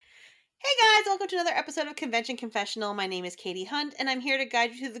welcome to another episode of Convention Confessional. My name is Katie Hunt, and I'm here to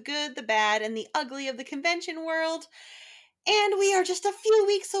guide you through the good, the bad, and the ugly of the convention world. And we are just a few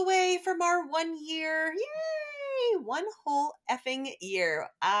weeks away from our 1 year. Yay! One whole effing year.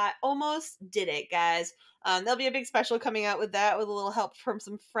 I almost did it, guys. There'll be a big special coming out with that with a little help from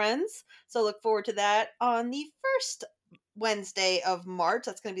some friends. So look forward to that on the first Wednesday of March.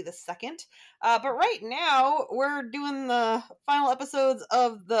 That's going to be the 2nd. But right now, we're doing the final episodes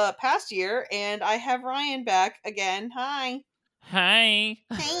of the past year, and I have Ryan back again. Hi. Hi.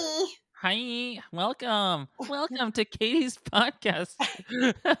 Hey. Hi. Welcome. Welcome to Katie's podcast.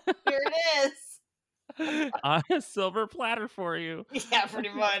 Here it is. On a silver platter for you. Yeah, pretty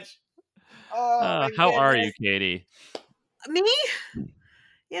much. Oh, my How are you, goodness. Katie? Me?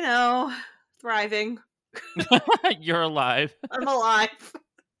 Thriving. You're alive. I'm alive.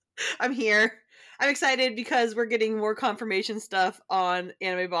 I'm here. I'm excited because we're getting more confirmation stuff on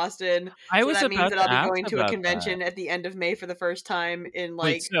Anime Boston. I So was that means about that to I'll be ask going to a about convention that. at the end of May for the first time in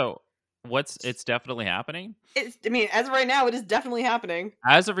Wait, so it's definitely happening? as of right now, it is definitely happening.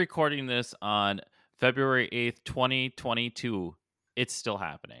 As of recording this on February 8th, 2022, it's still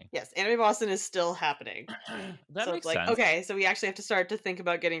happening. Yes, Anime Boston is still happening. That So makes it's like, sense. okay, so we actually have to start to think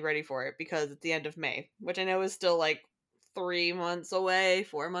about getting ready for it because it's the end of May, which I know is still like 3 months away,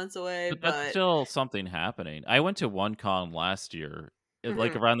 4 months away, But that's still something happening. I went to one con last year,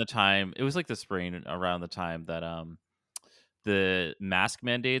 like Mhm. around the time it was like the spring, around the time that the mask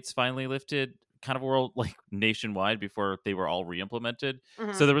mandates finally lifted, kind of world like nationwide before they were all re-implemented. So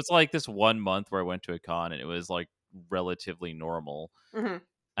Mhm. there was like this 1 month where I went to a con and it was like relatively normal. Mhm.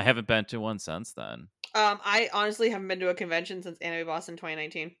 I haven't been to one since then. I honestly haven't been to a convention since Anime Boston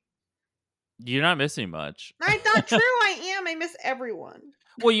 2019. You're not missing much. That's not true. I am. I miss everyone.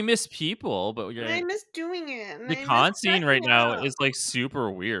 Well, you miss people, but I miss doing it, and the I miss con scene right cracking now up. is like super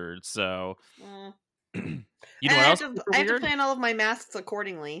weird. So Mm. you know And what else is super I have to weird? plan all of my masks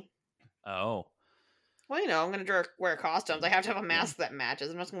accordingly. Oh. Well, I'm gonna wear costumes. I have to have a Yeah. mask that matches.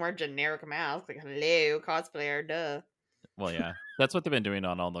 I'm not just gonna wear a generic mask. Like, hello, cosplayer, duh. Well, yeah, that's what they've been doing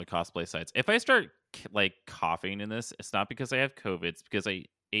on all the cosplay sites. If I start like coughing in this, it's not because I have COVID. It's because I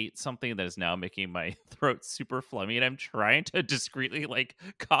ate something that is now making my throat super phlegmy, and I'm trying to discreetly like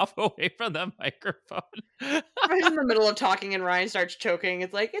cough away from the microphone. Right in the middle of talking, and Ryan starts choking.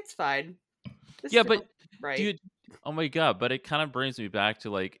 It's like, it's fine. This Yeah, feels but right. dude, oh my god! But it kind of brings me back to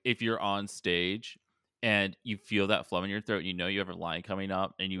like if you're on stage and you feel that phlegm in your throat, you know you have a line coming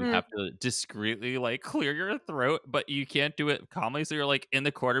up, and you have to discreetly like clear your throat, but you can't do it calmly. So you're like in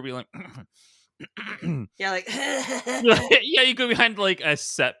the corner, being like. Yeah, like. Yeah, you go behind like a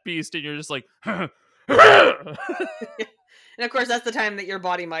set piece and you're just like And of course, that's the time that your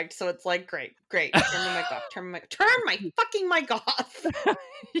body mic'd, so it's like, great. Turn my mic off. Turn my fucking mic off.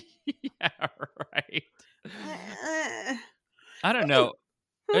 Yeah, right. I don't know.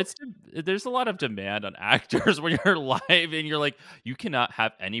 There's a lot of demand on actors when you're live and you're like, you cannot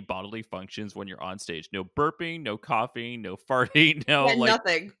have any bodily functions when you're on stage. No burping, no coughing, no farting, no Yeah, like.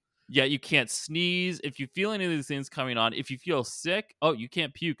 nothing. Yeah, you can't sneeze. If you feel any of these things coming on, if you feel sick, oh, you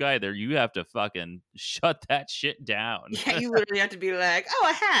can't puke either. You have to fucking shut that shit down. Yeah, you literally have to be like, oh,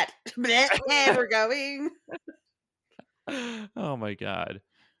 a hat. Yeah, we're going. Oh my god.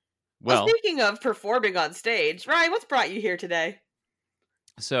 Well, Well, speaking of performing on stage, Ryan, what's brought you here today?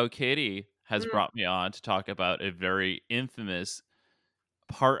 so Katie has brought me on to talk about a very infamous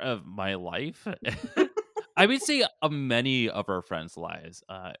part of my life. I would say many of our friends' lives.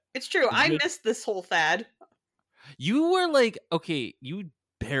 It's true. I Which missed this whole fad. you were like, okay, you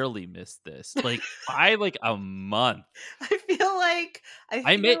barely missed this, like by like a month. I feel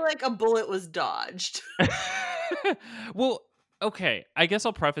I made like a bullet was dodged. well, okay. I guess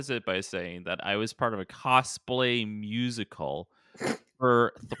I'll preface it by saying that I was part of a cosplay musical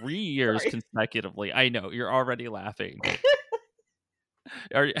for 3 years Sorry. consecutively. I know you're already laughing.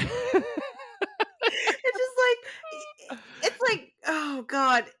 Are you- It's just like, it's like, oh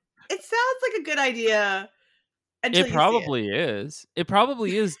god, it sounds like a good idea until It you see it. probably is. It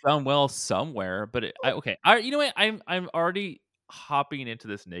probably is done well somewhere, but okay. You know what? I'm already hopping into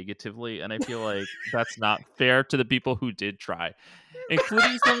this negatively, and I feel like that's not fair to the people who did try,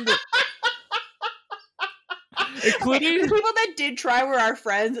 including some of the, Okay, the including people that did try were our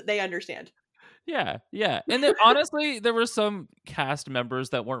friends. They understand. yeah. And then honestly, there were some cast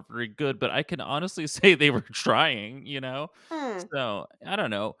members that weren't very good, but I can honestly say they were trying. Hmm. So I don't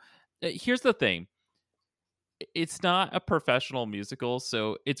know. Here's the thing. it's not a professional musical,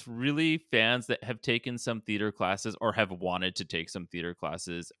 so it's really fans that have taken some theater classes or have wanted to take some theater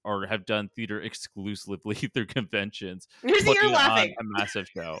classes or have done theater exclusively through conventions, You see, you're putting on laughing. a massive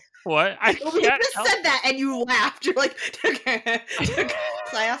show. What? I Well, you can't just help said that and you laughed. You're like, took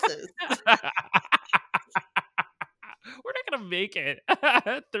classes. We're not gonna make it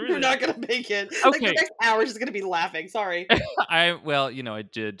through You're this. not gonna make it. Like the Okay. next hour is just gonna be laughing. Sorry. I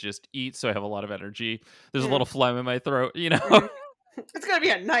did just eat, so I have a lot of energy. There's a Mm, little phlegm in my throat, mhm. It's gonna be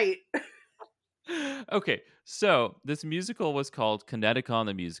at night. Okay, so this musical was called Kineticon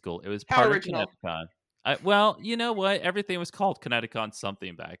the Musical. It was How part of original. Kineticon. Well, you know what? Everything was called Kineticon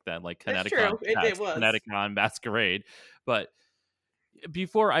something back then, like It's Kineticon true. It Fest, was. Kineticon Masquerade. But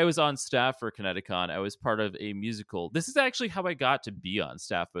before I was on staff for Kineticon, I was part of a musical. This is actually how I got to be on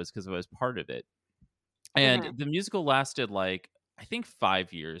staff, was because I was part of it. And Hmm. the musical lasted like I think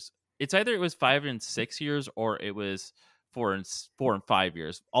 5 years. It's either it was 5 and 6 years or it was 4 and 5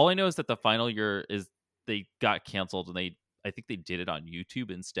 years. All I know is that the final year is they got canceled and I think they did it on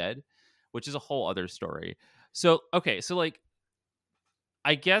YouTube instead, which is a whole other story. So okay, so like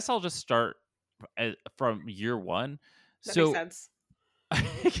I guess I'll just start from year one. That makes So sense.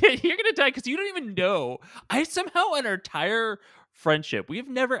 you're gonna die because you don't even know. I somehow an entire friendship. We've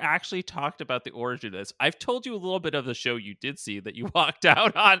never actually talked about the origin of this. I've told you a little bit of the show you did see that you walked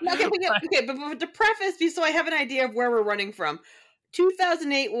out on. Okay, but to preface, so I have an idea of where we're running from.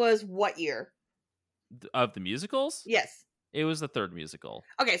 2008 was what year? Of the musicals. Yes. It was the third musical,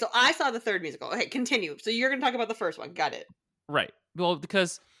 Okay, so I saw the third musical. Okay, continue. So you're gonna talk about the first one. Got it. right? Well,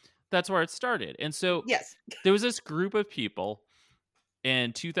 because that's where it started, and so Yes. there was this group of people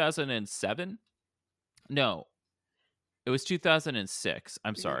in 2007. No, it was 2006.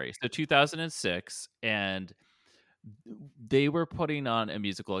 I'm Mhm. sorry. So 2006, and they were putting on a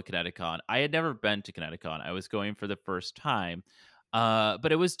musical at Kineticon. I had never been to Kineticon. I was going for the first time.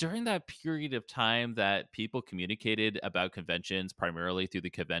 But it was during that period of time that people communicated about conventions primarily through the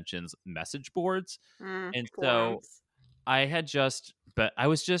convention's message boards. And so Forums. but I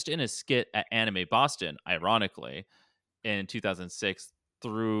was just in a skit at Anime Boston, ironically, in 2006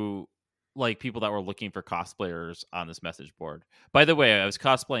 through like people that were looking for cosplayers on this message board. By the way, I was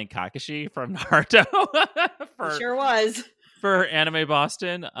cosplaying Kakashi from Naruto It for sure was. for Anime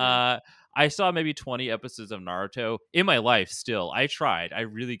Boston. Mm. I saw maybe 20 episodes of Naruto in my life still. I tried. I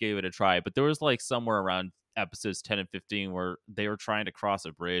really gave it a try, but there was like somewhere around episodes 10 and 15 where they were trying to cross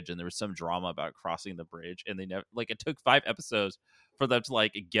a bridge and there was some drama about crossing the bridge and they never like it took 5 episodes for them to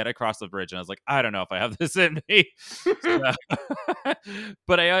like get across the bridge and I was like, I don't know if I have this in me. So,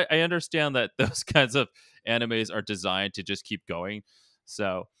 but I understand that those kinds of animes are designed to just keep going.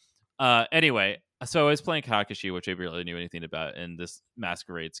 So anyway, so I was playing Kakashi, which I barely knew anything about, in this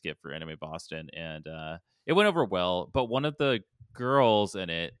masquerade skit for Anime Boston, and it went over well. But one of the girls in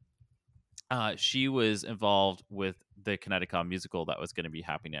it, she was involved with the Kineticon musical that was going to be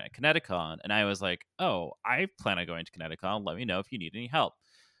happening at Kineticon, and I was like, "Oh, I plan on going to Kineticon. Let me know if you need any help."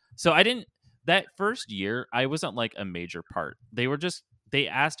 So I didn't. That first year, I wasn't like a major part. They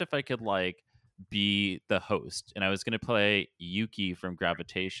asked if I could like be the host, and I was going to play Yuki from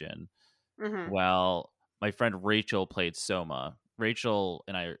Gravitation. Hmm. Well, my friend Rachel played Soma. Rachel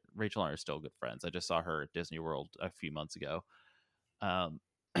and I are still good friends. I just saw her at Disney World a few months ago. Um,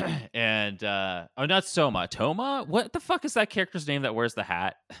 and oh, not Soma, Toma. What the fuck is that character's name that wears the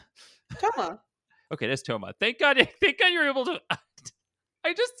hat? Toma. Okay, that's Toma. Thank God, thank God you're able to.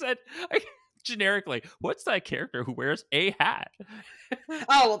 I just said generically, what's that character who wears a hat?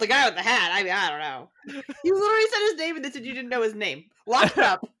 Oh, well, the guy with the hat. I mean, I don't know. You literally said his name and then said you didn't know his name. Lock it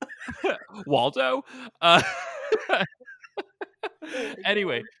up. Waldo. Oh my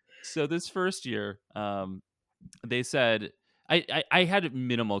Anyway, God. so this first year, they said I had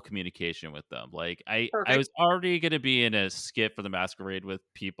minimal communication with them. Like I Perfect. was already going to be in a skit for the masquerade with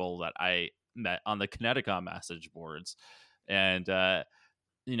people that I met on the Kineticon message boards, and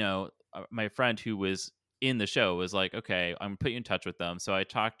my friend who was in the show was like, okay, I'm gonna put you in touch with them. So I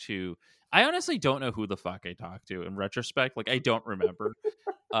talked to. I honestly don't know who the fuck I talked to in retrospect. Like I don't remember,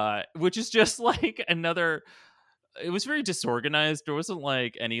 which is just like another. It was very disorganized. There wasn't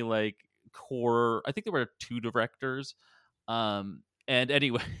like any like core. I think there were two directors. And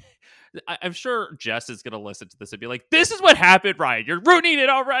anyway, I'm sure Jess is gonna listen to this and be like, "This is what happened, Ryan. You're ruining it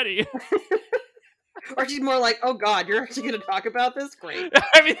already." Or she's more like, oh God, you're actually going to talk about this? Great.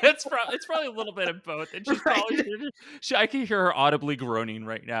 I mean, it's probably a little bit of both, and she's Right. probably I can hear her audibly groaning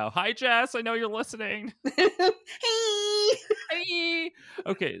right now. Hi, Jess. I know you're listening. Hey. Hey.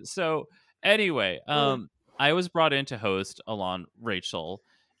 Okay, so anyway, Mm, I was brought in to host along Rachel,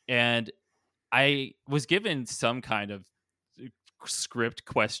 and I was given some kind of script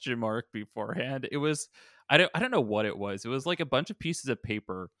question mark beforehand. It was I don't know what it was. It was like a bunch of pieces of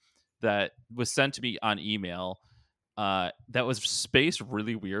paper that was sent to me on email that was spaced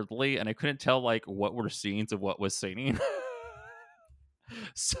really weirdly, and I couldn't tell like what were scenes of what was singing.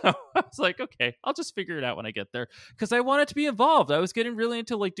 So I was like, okay, I'll just figure it out when I get there because I wanted to be involved. I was getting really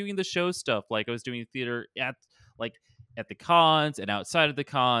into like doing the show stuff. Like I was doing theater like at the cons and outside of the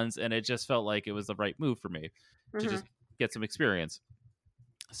cons, and it just felt like it was the right move for me to Mm-hmm. just get some experience.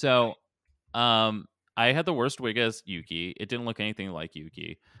 So I had the worst wig as Yuki. It didn't look anything like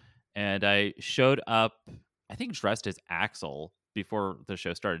Yuki. And I showed up, I think dressed as Axel before the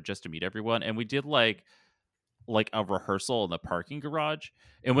show started just to meet everyone. And we did like a rehearsal in the parking garage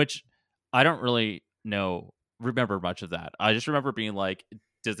in which I don't really remember much of that. I just remember being like,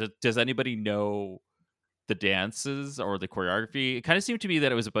 does anybody know the dances or the choreography? It kind of seemed to me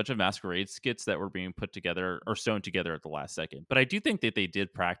that it was a bunch of masquerade skits that were being put together or sewn together at the last second. But I do think that they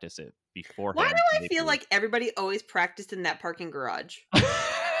did practice it Why beforehand. do I feel like everybody always practiced in that parking garage?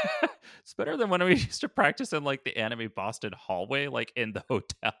 It's better than when we used to practice in like the Anime Boston hallway, like in the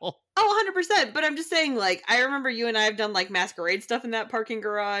hotel. Oh, 100%. But I'm just saying, like, I remember you and I have done like masquerade stuff in that parking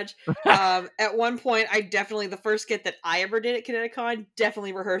garage. At one point, the first skit that I ever did at ConnectiCon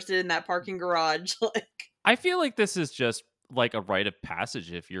definitely rehearsed it in that parking garage. Like, I feel like this is just like a rite of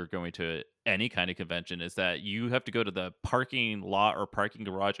passage if you're going to any kind of convention, is that you have to go to the parking lot or parking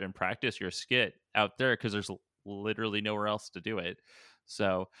garage and practice your skit out there because there's literally nowhere else to do it.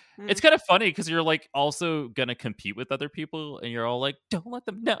 So it's kind of funny because you're like also gonna compete with other people and you're all like, don't let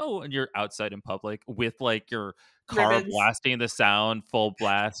them know. And you're outside in public with like your car ribbons, blasting the sound full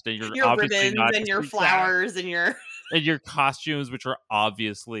blast, and you're your obviously ribbons not and your just exact flowers and your and your costumes, which are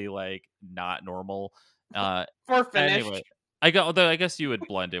obviously like not normal. or finished. Anyway, although I guess you would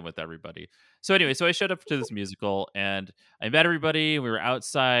blend in with everybody. So anyway, so I showed up to this musical and I met everybody. We were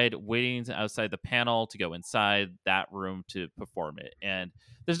outside waiting outside the panel to go inside that room to perform it. And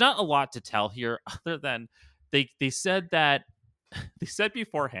there's not a lot to tell here other than they said that they said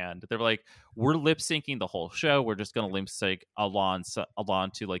beforehand, they were like, we're lip syncing the whole show. We're just gonna lip sync along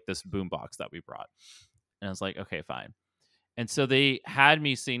to like this boombox that we brought. And I was like, okay, fine. And so they had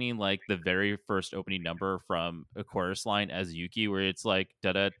me singing like the very first opening number from a chorus line as Yuki, where it's like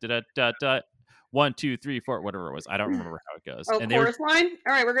da da da da da da 1, 2, 3, 4, whatever it was. I don't remember how it goes. Oh, And they were chorus line?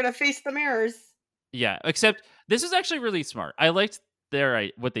 All right, we're going to face the mirrors. yeah, except this is actually really smart. I liked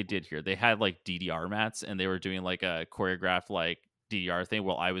what they did here. They had like DDR mats and they were doing like a choreographed like DDR thing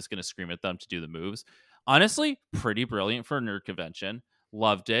while I was going to scream at them to do the moves. Honestly, pretty brilliant for a nerd convention.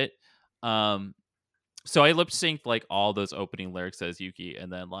 Loved it. So I lip synced like all those opening lyrics as Yuki,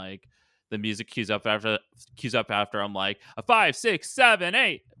 and then like the music cues up after I'm like a 5, 6, 7,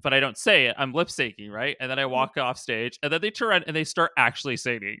 8, but I don't say it. I'm lip syncing, right? And then I walk off stage, and then they turn around and they start actually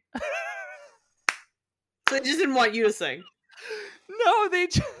singing. So they just didn't want you to sing. No, they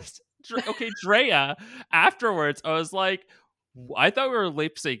just okay. Drea, afterwards, I was like, I thought we were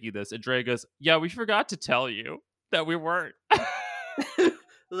lip syncing this, and Drea goes, "Yeah, we forgot to tell you that we weren't."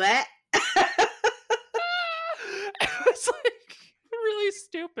 That. It was like really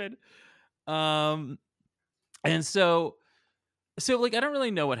stupid. And so like I don't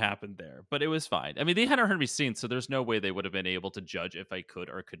really know what happened there, but it was fine. I mean, they hadn't heard me sing, so there's no way they would have been able to judge if I could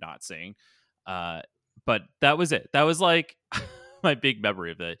or could not sing. But that was it. That was like my big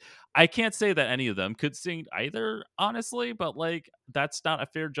memory of it. I can't say that any of them could sing either, honestly, but like that's not a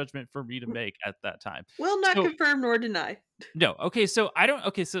fair judgment for me to make at that time. Will not confirm nor deny. No. Okay, so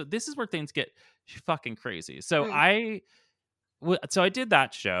so this is where things get fucking crazy. So so I did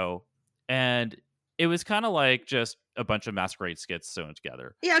that show and it was kind of like just a bunch of masquerade skits sewn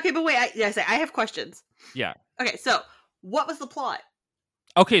together. Yeah, okay, but wait, I have questions. Yeah. Okay, so what was the plot?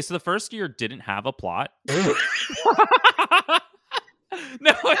 Okay, so the first year didn't have a plot.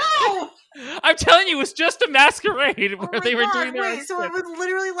 No, I'm telling you, it was just a masquerade where they were doing their own so it was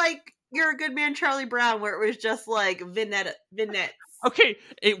literally like You're a Good Man, Charlie Brown, where it was just like vignettes. Okay,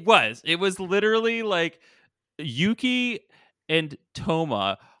 it was literally like Yuki and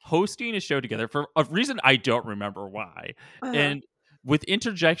Toma hosting a show together for a reason I don't remember why, and with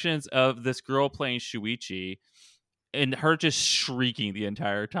interjections of this girl playing Shuichi and her just shrieking the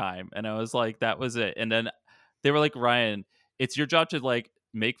entire time. And I was like, that was it. And then they were like, Ryan, it's your job to like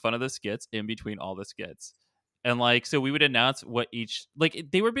make fun of the skits in between all the skits. And like, so we would announce what each, like,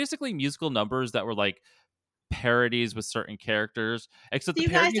 they were basically musical numbers that were like parodies with certain characters. Except so the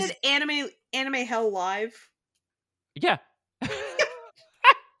parodies. You guys did Anime Hell Live? Yeah.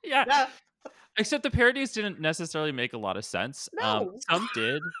 Yeah. Except the parodies didn't necessarily make a lot of sense. No. Some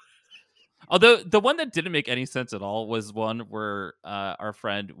did. Although the one that didn't make any sense at all was one where our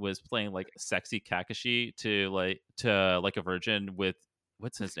friend was playing like sexy Kakashi to like a virgin with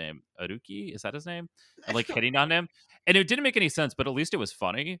what's his name? Aruki? Is that his name? And like hitting on him. And it didn't make any sense, but at least it was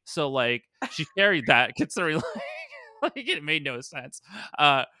funny. So like she carried that considering like it made no sense.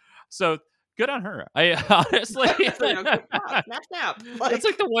 So good on her. I honestly Snap, snap. that's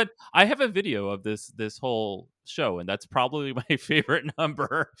like the one I have a video of this whole show, and that's probably my favorite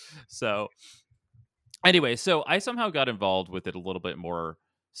number. So anyway, so I somehow got involved with it a little bit more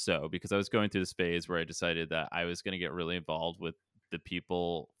so because I was going through this phase where I decided that I was going to get really involved with the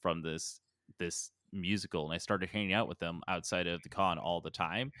people from this musical, and I started hanging out with them outside of the con all the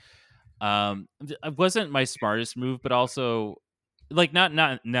time. It wasn't my smartest move, but also like not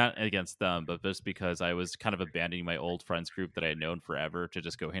against them, but just because I was kind of abandoning my old friends group that I had known forever to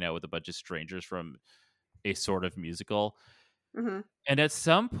just go hang out with a bunch of strangers from a sort of musical. Mhm. And at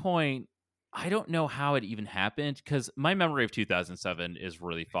some point, I don't know how it even happened because my memory of 2007 is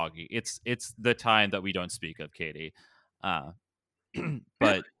really foggy. It's the time that we don't speak of, Katie. Uh,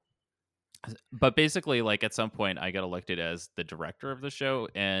 but basically, like at some point, I got elected as the director of the show,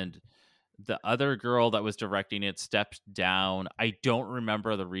 and the other girl that was directing it stepped down. I don't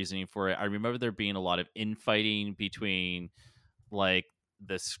remember the reasoning for it. I remember there being a lot of infighting between like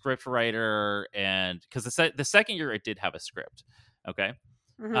the script writer and because the second year it did have a script. Okay.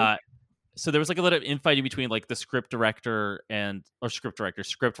 Mhm. Uh, so there was like a little infighting between like the script director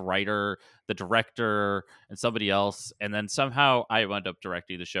script writer, the director, and somebody else, and then somehow I wound up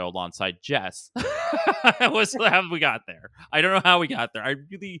directing the show alongside Jess. Was how we got there. I don't know how we got there. I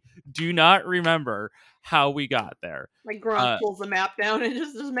really do not remember how we got there. Like Grunk pulls the map down and it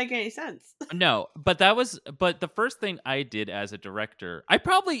just doesn't make any sense. No, but the first thing I did as a director,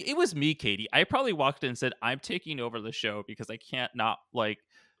 it was me, Katie. I probably walked in and said, I'm taking over the show because I can't not like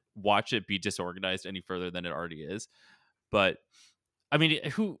watch it be disorganized any further than it already is. But I mean,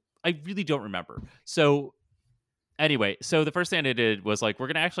 I really don't remember. So anyway, so the first thing I did was like, we're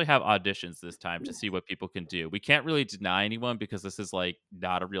going to actually have auditions this time to see what people can do. We can't really deny anyone because this is like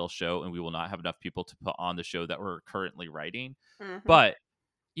not a real show and we will not have enough people to put on the show that we're currently writing. Mhm. But,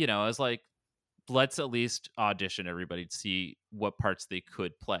 I was like, let's at least audition everybody to see what parts they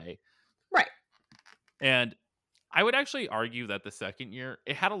could play. Right. And I would actually argue that the second year,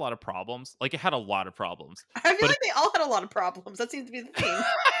 it had a lot of problems. Like, it had a lot of problems. I feel like they all had a lot of problems. That seems to be the theme.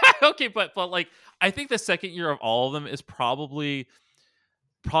 Okay, but like, I think the second year of all of them is probably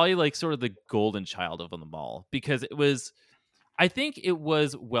like sort of the golden child of them all because I think it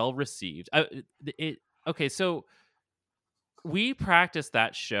was well received. Okay, so we practiced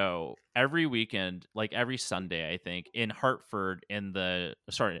that show every weekend, like every Sunday, I think, in Hartford,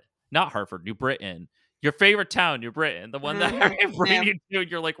 not Hartford, New Britain, your favorite town, New Britain, the one that I bring you to, and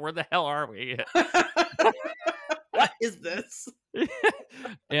you're like, where the hell are we? What is this?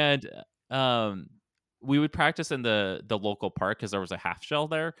 And we would practice in the local park because there was a half shell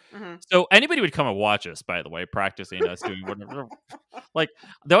there. Mm-hmm. So anybody would come and watch us, by the way, practicing us doing whatever. Like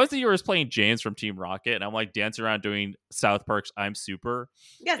that was the year I was playing James from Team Rocket, and I'm like dancing around doing South Park's "I'm Super."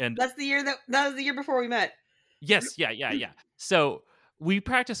 Yes, and that's the year that was the year before we met. Yes, yeah. So we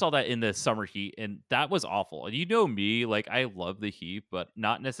practiced all that in the summer heat, and that was awful. And you know me, like I love the heat, but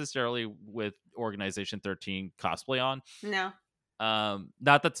not necessarily with Organization 13 cosplay on. No.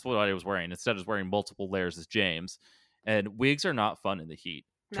 Not that's what I was wearing. Instead, I was wearing multiple layers as James, and wigs are not fun in the heat.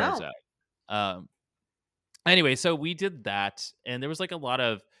 Turns out. Anyway, so we did that, and there was a lot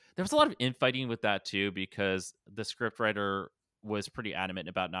of infighting with that too because the scriptwriter was pretty adamant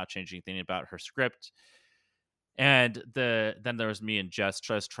about not changing anything about her script, and then there was me and Jess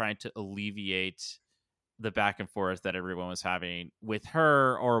just trying to alleviate the back and forth that everyone was having with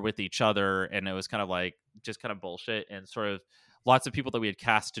her or with each other, and it was kind of like just kind of bullshit and sort of lots of people that we had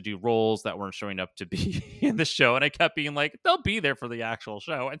cast to do roles that weren't showing up to be in the show. And I kept being like, they'll be there for the actual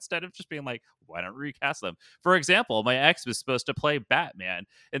show instead of just being like, why don't we recast them? For example, my ex was supposed to play Batman,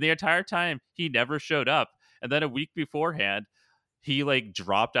 and the entire time he never showed up. And then a week beforehand, he like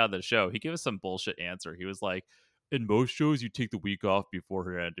dropped out of the show. He gave us some bullshit answer. He was like, in most shows, you take the week off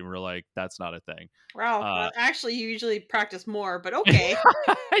beforehand. And we're like, that's not a thing. Wow. Actually, you usually practice more, but okay.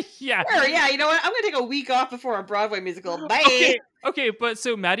 Yeah. Sure, yeah, you know what? I'm going to take a week off before a Broadway musical. Bye. Okay, but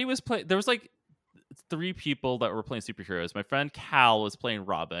so Maddie was playing. There was like 3 people that were playing superheroes. My friend Cal was playing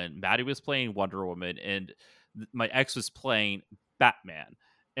Robin. Maddie was playing Wonder Woman. And my ex was playing Batman.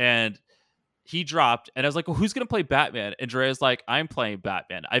 And he dropped, and I was like, well, who's going to play Batman? And Drea's like, I'm playing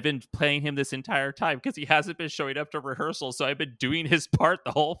Batman. I've been playing him this entire time because he hasn't been showing up to rehearsal, so I've been doing his part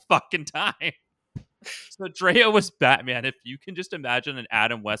the whole fucking time. So Drea was Batman. If you can just imagine an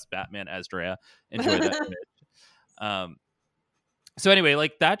Adam West Batman as Drea, enjoy that image. Um, so anyway,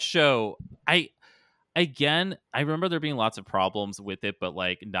 like that show, I remember there being lots of problems with it, but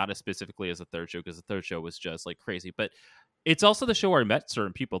like not as specifically as the third show because the third show was just like crazy. But it's also the show where I met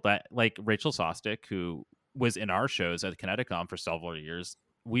certain people that like Rachel Sostek, who was in our shows at Kineticon for several years.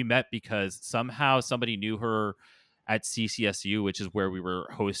 We met because somehow somebody knew her at CCSU, which is where we were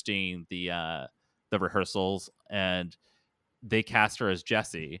hosting the rehearsals, and they cast her as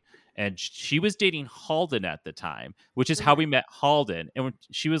Jessie, and she was dating Halden at the time, which is how we met Halden. And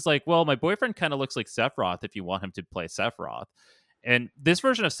she was like, "Well, my boyfriend kind of looks like Sephiroth if you want him to play Sephiroth." And this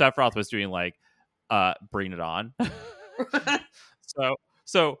version of Sephiroth was doing like, "Bring it on."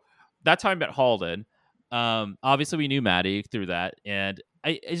 so that's how I met Halden. Obviously, we knew Maddie through that, and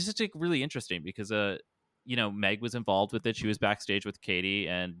it's just like really interesting because Meg was involved with it. She was backstage with Katie,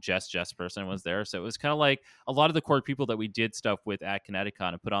 and Jess Person was there. So it was kind of like a lot of the core people that we did stuff with at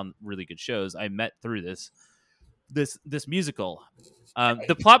Kineticon and put on really good shows. I met through this musical.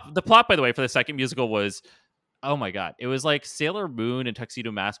 The plot, by the way, for the second musical was, oh my god, it was like Sailor Moon and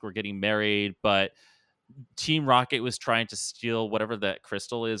Tuxedo Mask were getting married, but Team Rocket was trying to steal whatever that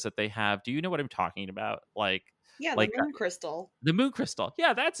crystal is that they have. Do you know what I'm talking about? Like, yeah, like the moon crystal. The moon crystal.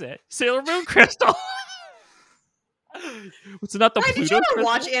 Yeah, that's it. Sailor Moon crystal. It's not the Hey, Pluto. did you ever crystal?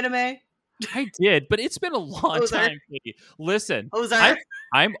 watch anime? I did, but it's been a long time, Katie. Listen, Ozark.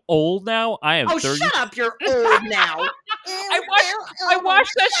 I'm old now. I am 30. Shut up! You're old now. I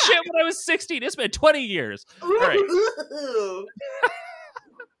watched that shit when I was 16. It's been 20 years. All right.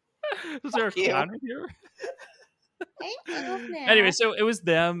 Is there a clown here? Anyway, so it was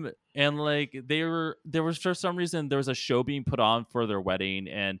them, and like there was for some reason there was a show being put on for their wedding,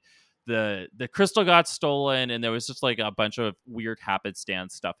 and the crystal got stolen, and there was just like a bunch of weird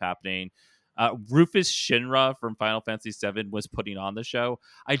happenstance stuff happening. Rufus Shinra from Final Fantasy VII was putting on the show.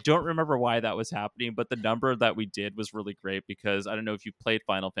 I don't remember why that was happening, but the number that we did was really great because I don't know if you played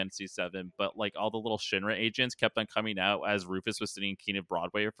Final Fantasy VII, but like all the little Shinra agents kept on coming out as Rufus was sitting King of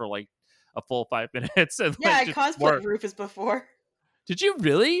Broadway for like a full 5 minutes. And yeah, like, I cosplayed Rufus before. Did you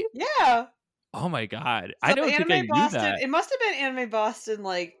really? Yeah. Oh my god! So I don't think I knew that. It must have been Anime Boston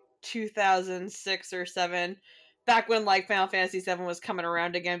like 2006 or 7, back when like Final Fantasy 7 was coming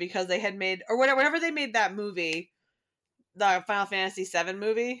around again because they had made, or whenever they made that movie, the Final Fantasy 7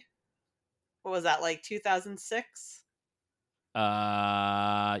 movie. What was that, like 2006?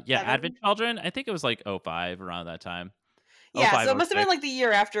 Yeah, 7? Advent Children. I think it was like 05 around that time. Yeah, 05, so it must have 06. been like the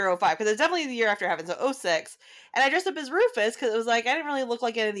year after 05, because it's definitely the year after Heaven, so 06. And I dressed up as Rufus because it was like I didn't really look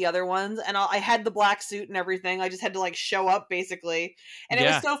like any of the other ones, and I had the black suit and everything. I just had to like show up basically, and it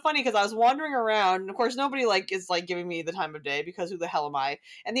was so funny because I was wandering around, and of course nobody like is like giving me the time of day because who the hell am I?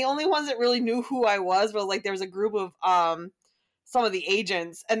 And the only ones that really knew who I was like there was a group of some of the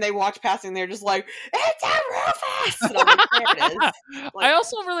agents, and they walked past and they're just like, "It's a Rufus!" And I'm like, there it is. Like, I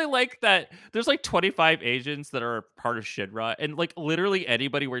also really like that there's like 25 agents that are part of Shinra, and like literally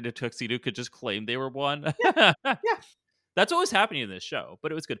anybody wearing a tuxedo could just claim they were one. Yeah. That's what was happening in this show,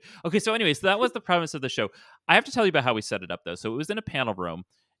 but it was good. Okay, so anyway, so that was the premise of the show. I have to tell you about how we set it up though. So it was in a panel room,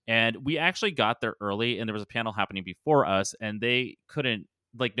 and we actually got there early, and there was a panel happening before us, and they couldn't,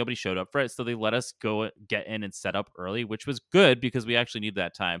 like, nobody showed up for it, so they let us go get in and set up early, which was good because we actually needed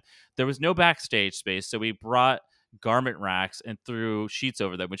that time. There was no backstage space, so we brought garment racks and threw sheets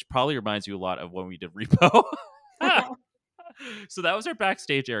over them, which probably reminds you a lot of when we did Repo. So that was our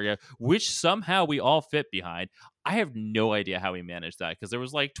backstage area, which somehow we all fit behind. I have no idea how we managed that because there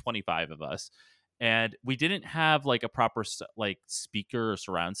was like 25 of us, and we didn't have like a proper like speaker or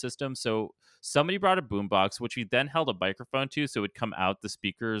surround system. So somebody brought a boombox, which we then held a microphone to, so it would come out the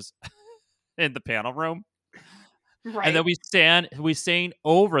speakers in the panel room. right. And then we sang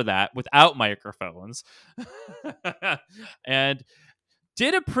over that without microphones, and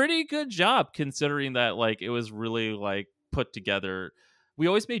did a pretty good job considering that like it was really like put together. We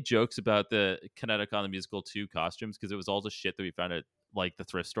always made jokes about the Kineticon the Musical 2 costumes because it was all the shit that we found at like the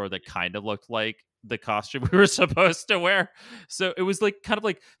thrift store that kind of looked like the costume we were supposed to wear. So it was like kind of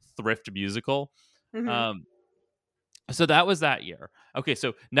like thrift musical. Mm-hmm. So that was that year. Okay,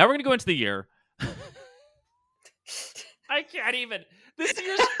 so now we're gonna go into the year. I can't even. This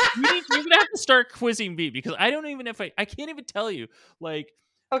year's you're gonna have to start quizzing me because I don't even I can't even tell you. Like,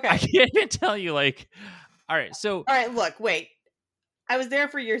 okay, I can't even tell you. Like, all right, look, wait. I was there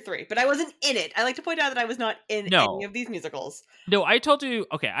for year 3, but I wasn't in it. I like to point out that I was not in any of these musicals. No, I told you.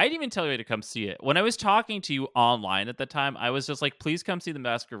 Okay, I didn't even tell you to come see it. When I was talking to you online at the time, I was just like, please come see the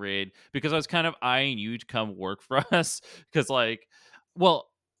Masquerade because I was kind of eyeing you to come work for us. Because, like, well,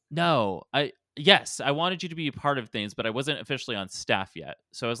 no, Yes, I wanted you to be a part of things, but I wasn't officially on staff yet.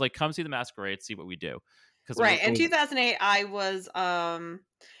 So I was like, come see the masquerade, see what we do. Because Right. In 2008, I was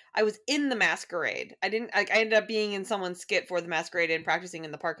in the masquerade. I didn't like I ended up being in someone's skit for the masquerade and practicing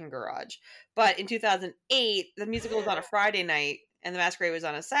in the parking garage. But in 2008, the musical was on a Friday night and the masquerade was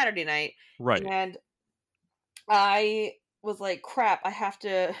on a Saturday night. right. And I was like, crap, I have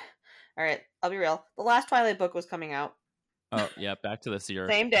to. All right, I'll be real. The last Twilight book was coming out Oh, yeah, back to this year.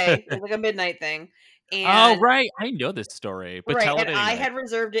 same day. It was like a midnight thing. Oh, And right. I know this story, but right, tell and it I anyway. had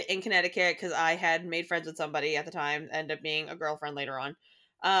reserved it in Connecticut because I had made friends with somebody at the time, ended up being a girlfriend later on.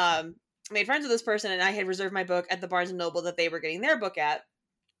 Made friends with this person, and I had reserved my book at the Barnes and Noble that they were getting their book at.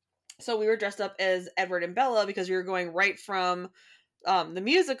 So we were dressed up as Edward and Bella because we were going right from the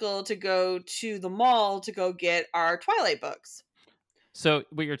musical to go to the mall to go get our Twilight books. So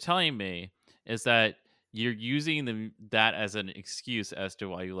what you're telling me is that you're using that as an excuse as to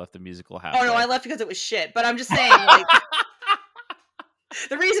why you left the musical Oh no, I halfway. left because it was shit. But I'm just saying, like,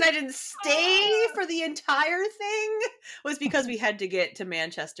 the reason I didn't stay for the entire thing was because we had to get to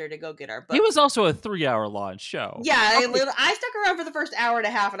Manchester to go get our book. It was also a 3-hour long show. Yeah, Okay. I stuck around for the first hour and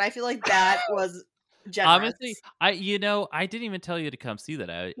a half, and I feel like that was generous. Honestly, I didn't even tell you to come see that.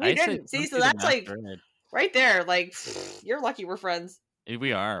 You I said didn't. See, come so see the that's like masquerade. right there. Like, you're lucky we're friends.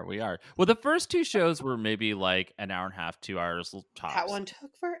 We are. Well, the first two shows were maybe like an hour and a half, 2 hours tops. That one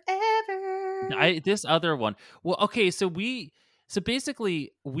took forever. This other one. Well, okay, so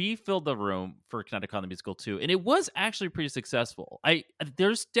basically we filled the room for Connecticut the musical too, and it was actually pretty successful.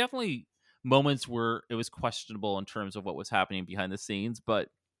 There's definitely moments where it was questionable in terms of what was happening behind the scenes, but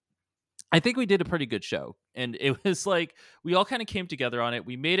I think we did a pretty good show. And it was like we all kind of came together on it.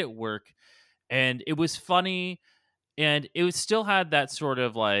 We made it work, and it was funny, and it was still had that sort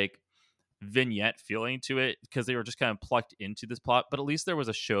of like vignette feeling to it because they were just kind of plucked into this plot, but at least there was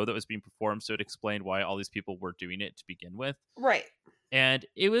a show that was being performed, so it explained why all these people were doing it to begin with. Right. And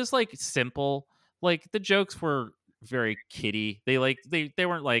it was like simple, like the jokes were very kiddie. They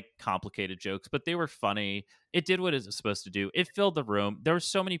weren't like complicated jokes, but they were funny. It did what it was supposed to do. It filled the room. There were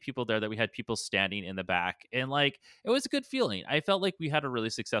so many people there that we had people standing in the back, and like it was a good feeling. I felt like we had a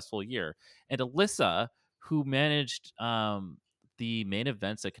really successful year. And Alyssa, who managed the main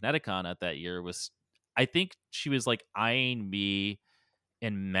events at Connecticut at that year, I think she was like eyeing me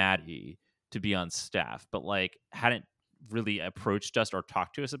and Maddie to be on staff, but like hadn't really approached us or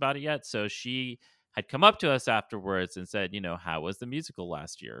talked to us about it yet. So she had come up to us afterwards and said, how was the musical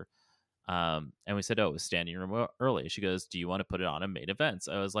last year? And we said, oh, it was standing room early. She goes, do you want to put it on a main events?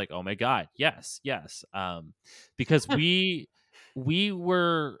 I was like, oh my God, yes. Because we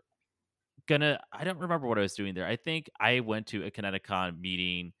were I don't remember what I was doing there. I think I went to a Connecticut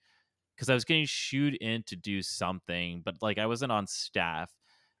meeting because I was getting shooed in to do something, but like I wasn't on staff,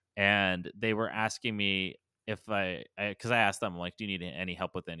 and they were asking me if because I asked them, like, do you need any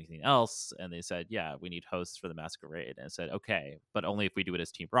help with anything else? And they said, yeah, we need hosts for the masquerade. And I said, okay, but only if we do it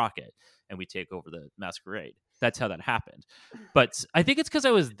as Team Rocket and we take over the masquerade. That's how that happened. But I think it's because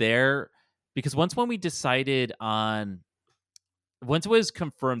I was there, because once it was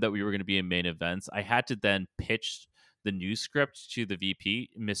confirmed that we were going to be in main events, I had to then pitch the new script to the VP,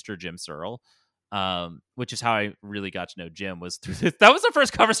 Mr. Jim Searle, which is how I really got to know Jim, was through this. That was the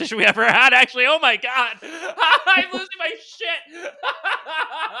first conversation we ever had, actually. Oh my God. I'm losing my shit.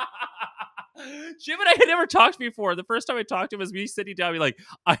 Jim and I had never talked before. The first time I talked to him was me sitting down and be like,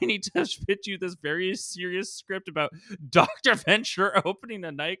 I need to pitch you this very serious script about Dr. Venture opening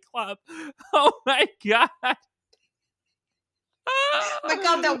a nightclub. Oh my God. Oh my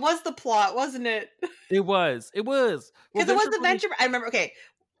God, that was the plot, wasn't it? It was. Because it was the Venture. I remember. Okay,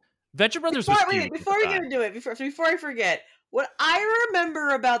 Venture Brothers was huge. before we get into it, before I forget, what I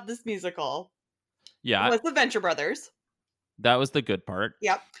remember about this musical, was the Venture Brothers. That was the good part.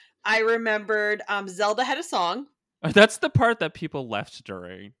 Yep, I remembered. Zelda had a song. That's the part that people left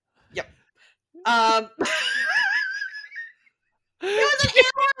during. Yep. It was an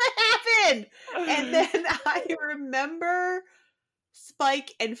hour and a half in, and then I remember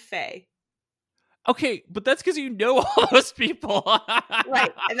Spike and Faye. Okay, but that's because you know all those people.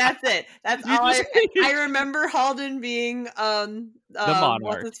 Right, and that's it. That's all I remember. Halden being the monarch.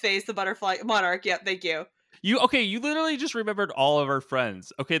 What's his face? The butterfly monarch. Yep, thank you. You literally just remembered all of our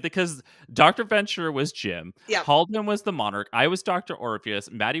friends. Okay, because Dr. Venture was Jim. Yep. Halden was the monarch. I was Dr.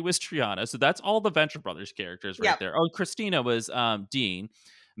 Orpheus. Maddie was Triana. So that's all the Venture Brothers characters right there. Oh, Christina was Dean.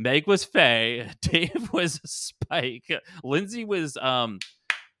 Meg was Faye. Dave was Spike. Lindsay was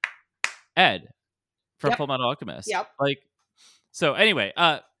Ed from Full Metal Alchemist. Yep. So anyway,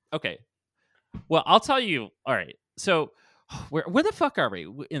 okay. Well, I'll tell you. All right. So where the fuck are we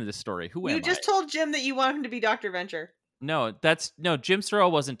in this story? Who You am just I? told Jim that you want him to be Dr. Venture. No, Jim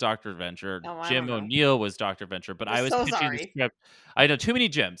Thurl wasn't Dr. Venture. Oh, I Jim don't know. O'Neill was Dr. Venture, but I'm I was so pitching the sorry. script. I know too many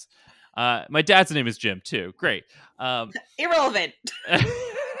Jims. My dad's name is Jim too. Great. Irrelevant.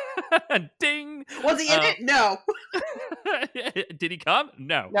 Ding. Was he in it? No. Did he come?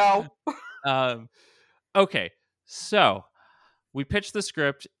 No. No. Okay. So we pitched the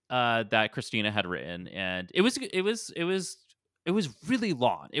script that Christina had written, and it was really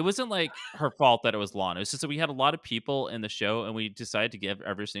long. It wasn't like her fault that it was long. It was just that we had a lot of people in the show, and we decided to give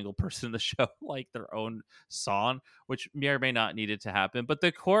every single person in the show like their own song, which may or may not needed to happen. But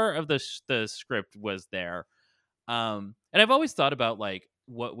the core of the script was there. And I've always thought about like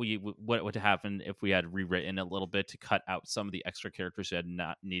what would happen if we had rewritten a little bit to cut out some of the extra characters that had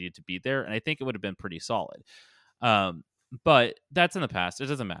not needed to be there, and I think it would have been pretty solid. But that's in the past. It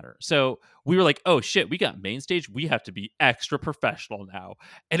doesn't matter. So we were like, oh shit, we got main stage. We have to be extra professional now.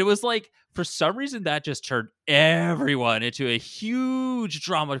 And it was like, for some reason, that just turned everyone into a huge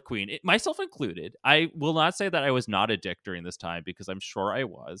drama queen, myself included. I will not say that I was not a dick during this time, because I'm sure I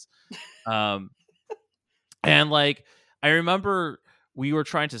was. And like, I remember we were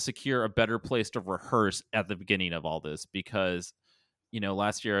trying to secure a better place to rehearse at the beginning of all this, because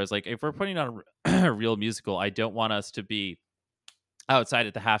last year I was like, if we're putting on a real musical, I don't want us to be outside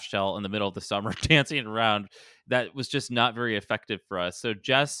at the half shell in the middle of the summer dancing around. That was just not very effective for us. So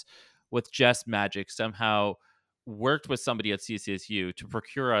Jess, with Jess Magic, somehow worked with somebody at CCSU to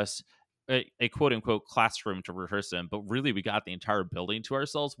procure us a quote unquote classroom to rehearse in. But really, we got the entire building to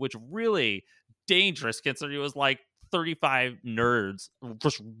ourselves, which really dangerous considering it was like 35 nerds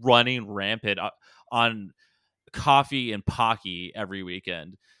just running rampant on coffee and Pocky every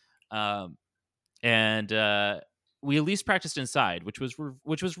weekend. And we at least practiced inside, which was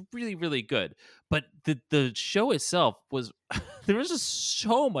really, really good. But the show itself was there was just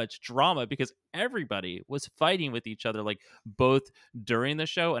so much drama because everybody was fighting with each other, like both during the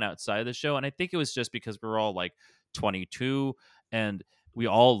show and outside the show. And I think it was just because we were all like 22 and we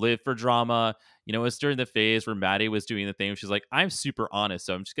all live for drama. It was during the phase where Maddie was doing the thing. She's like, I'm super honest,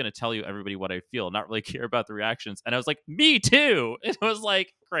 so I'm just going to tell you everybody what I feel, not really care about the reactions. And I was like, me too. It was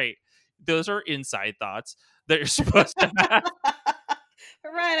like, great. Those are inside thoughts that you're supposed to have.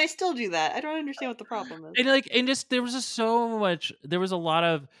 But Ryan, I still do that. I don't understand what the problem is. There was just so much. There was a lot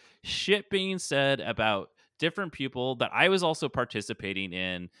of shit being said about different people that I was also participating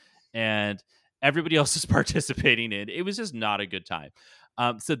in, and everybody else is participating in. It was just not a good time.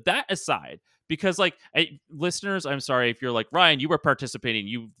 So that aside, because like listeners, I'm sorry if you're like, Ryan, you were participating,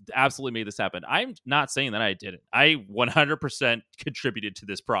 you absolutely made this happen. I'm not saying that I didn't. I 100% contributed to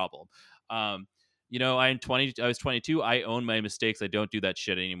this problem. I'm 20. I was 22. I own my mistakes. I don't do that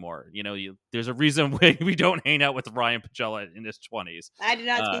shit anymore. There's a reason we don't hang out with Ryan Pagella in his 20s. I did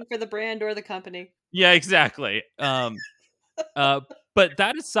not speak for the brand or the company. Yeah, exactly. But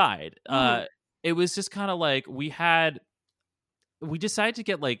that aside, it was just kind of like we decided to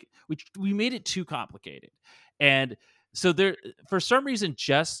get like we made it too complicated. And so there, for some reason,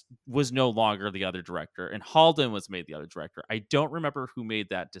 Jess was no longer the other director and Halden was made the other director. I don't remember who made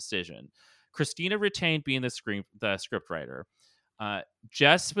that decision. Christina retained being the script writer.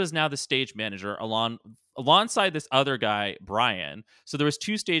 Jess was now the stage manager alongside this other guy, Brian. So there was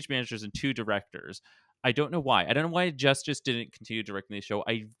 2 stage managers and 2 directors. I don't know why. I don't know why Jess just didn't continue directing the show.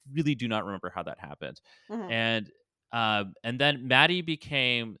 I really do not remember how that happened. Mm-hmm. And then Maddie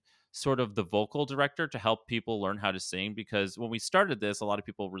became sort of the vocal director to help people learn how to sing, because when we started this, a lot of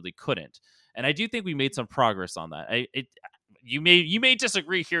people really couldn't. And I do think we made some progress on that. You may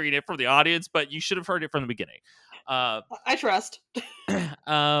disagree hearing it from the audience, but you should have heard it from the beginning. I trust.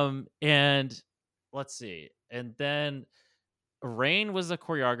 And let's see. And then Rain was a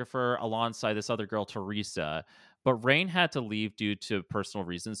choreographer alongside this other girl, Teresa. But Rain had to leave due to personal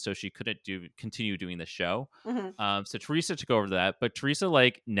reasons, so she couldn't continue doing the show. Mm-hmm. So Teresa took over that, but Teresa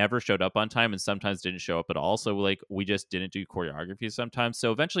like never showed up on time and sometimes didn't show up at all. So like we just didn't do choreography sometimes.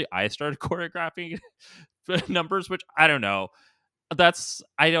 So eventually I started choreographing numbers, which I don't know.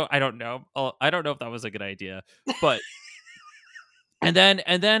 I don't know. I don't know if that was a good idea, but and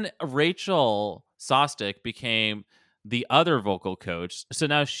then Rachel Sostek became the other vocal coach. So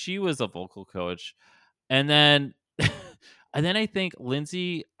now she was a vocal coach. And then I think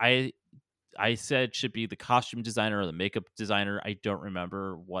Lindsay, I said should be the costume designer or the makeup designer. I don't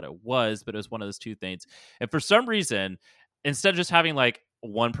remember what it was, but it was one of those 2 things. And for some reason, instead of just having like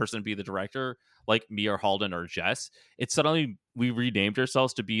one person be the director, like me or Halden or Jess, we renamed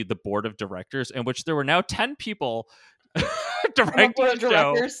ourselves to be the board of directors, in which there were now 10 people directing the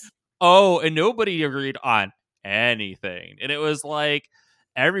show. Oh, and nobody agreed on anything. And it was like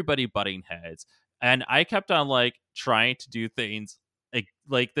everybody butting heads. And I kept on like trying to do things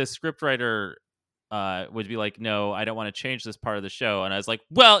like the scriptwriter would be like, no, I don't want to change this part of the show. And I was like,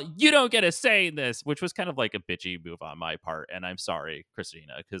 well, you don't get a say in this, which was kind of like a bitchy move on my part. And I'm sorry,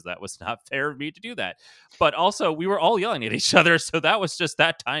 Christina, because that was not fair of me to do that. But also, we were all yelling at each other. So that was just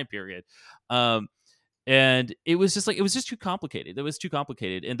that time period. And it was just like, it was just too complicated. It was too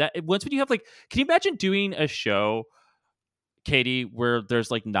complicated. And that once when you have like, can you imagine doing a show, Katie, where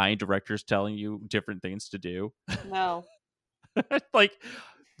there's like 9 directors telling you different things to do? No. like,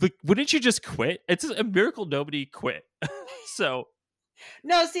 wouldn't you just quit? It's a miracle nobody quit. So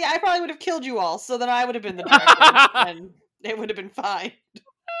No, see, I probably would have killed you all, so then I would have been the director, and it would have been fine.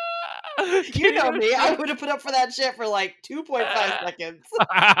 You know me, I would have put up for that shit for like 2.5 seconds.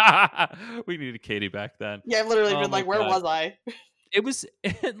 We needed Katie back then. Yeah, I've literally been like, where was I? It was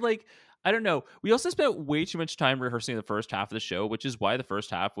like, I don't know. We also spent way too much time rehearsing the first half of the show, which is why the first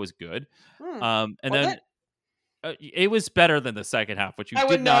half was good. And then it was better than the second half, which I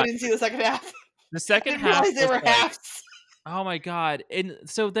wouldn't know. I didn't see the second half. The second half, I didn't realize they were like, halves. Oh my god! And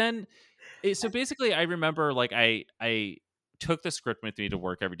so then, so basically, I remember like I took the script with me to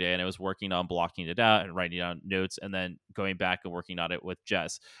work every day, and I was working on blocking it out and writing down notes, and then going back and working on it with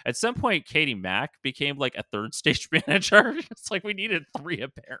Jess. At some point, Katie Mack became like a third stage manager. It's like we needed 3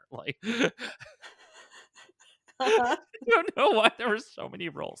 apparently. I don't know why there were so many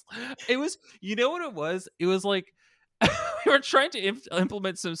roles. It was, you know what it was? It was like we were trying to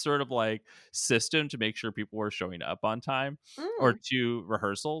implement some sort of like system to make sure people were showing up on time or to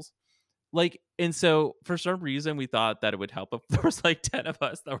rehearsals. Like, and so for some reason we thought that it would help if there was like 10 of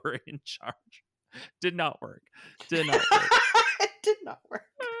us that were in charge. Did not work. It did not work.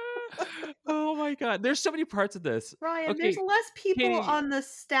 Oh my god, there's so many parts of this. Ryan, there's less people on the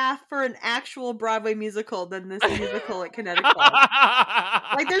staff for an actual Broadway musical than this musical at Connecticut.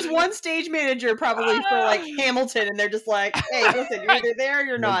 Like, there's one stage manager probably for like Hamilton, and they're just like, "Hey, listen, you're either there or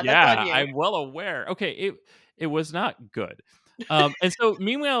you're not." Yeah, that's on you. I'm well aware. Okay, it was not good. And so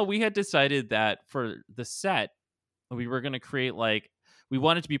meanwhile, we had decided that for the set, we were going to create like, we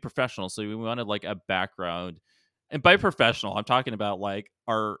wanted to be professional, so we wanted like a background. And by professional, I'm talking about like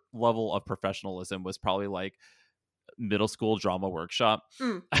our level of professionalism was probably like middle school drama workshop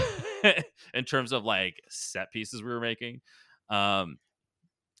in terms of like set pieces we were making. And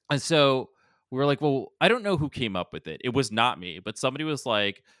so we were like, well, I don't know who came up with it. It was not me, but somebody was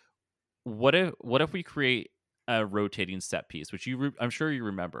like, what if we create a rotating set piece, which I'm sure you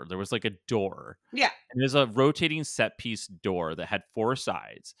remember. There was like a door. Yeah. And there's a rotating set piece door that had 4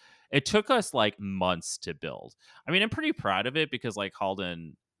 sides. It took us like months to build. I mean, I'm pretty proud of it because like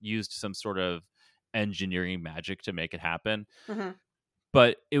Halden used some sort of engineering magic to make it happen.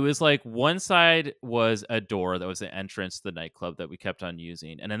 But it was like one side was a door that was an entrance to the nightclub that we kept on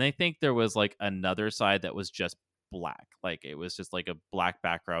using. And then I think there was like another side that was just black. Like it was just like a black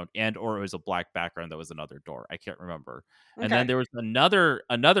background, and or it was a black background that was another door. I can't remember. Okay. And then there was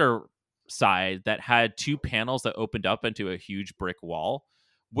another side that had 2 panels that opened up into a huge brick wall,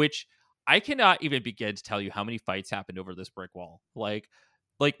 which I cannot even begin to tell you how many fights happened over this brick wall. Like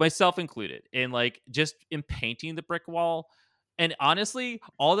myself included, and like just in painting the brick wall. And honestly,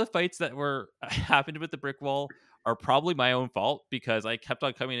 all the fights that were happened with the brick wall are probably my own fault because I kept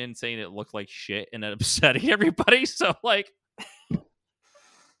on coming in saying it looked like shit and upsetting everybody. So like, I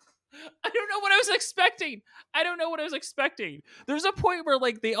don't know what I was expecting. There's a point where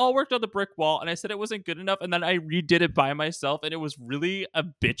like they all worked on the brick wall and I said it wasn't good enough. And then I redid it by myself. And it was really a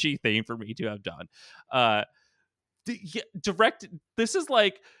bitchy thing for me to have done. This is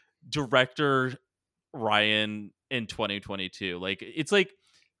like director Ryan in 2022. Like it's like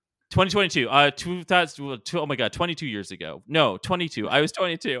 2022 oh my god, 22 years ago. No, 22. I was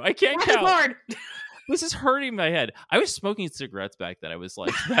 22. I can't count. Lord. This is hurting my head. I was smoking cigarettes back then. I was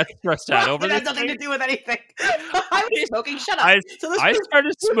like that stressed out over this. It has nothing to do with anything. I was smoking. Shut up. I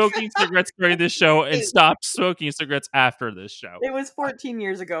started smoking cigarettes during this show and stopped smoking cigarettes after this show. It was 14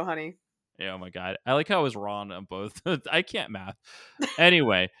 years ago, honey. Yeah, oh my god. I like how I was wrong on both. I can't math.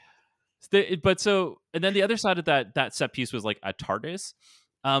 Anyway, but so, and then the other side of that set piece was like a TARDIS.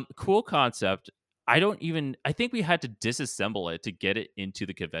 Cool concept. I think we had to disassemble it to get it into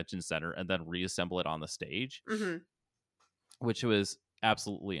the convention center and then reassemble it on the stage, which was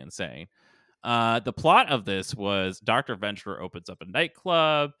absolutely insane. The plot of this was Dr. Venture opens up a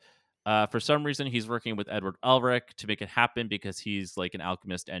nightclub. For some reason, he's working with Edward Elric to make it happen because he's like an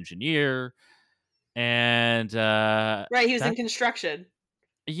alchemist engineer. And right, he was in construction.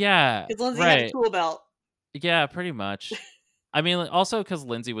 Yeah. Because Lindsay had a tool belt. Yeah, pretty much. I mean, also because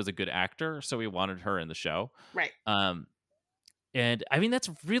Lindsay was a good actor, so we wanted her in the show. Right. Um, and I mean, that's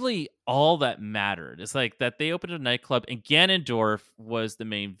really all that mattered. It's like that they opened a nightclub, and Ganondorf was the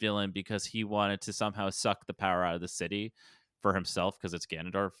main villain because he wanted to somehow suck the power out of the city for himself because it's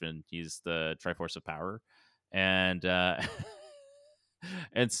Ganondorf and he's the Triforce of Power. And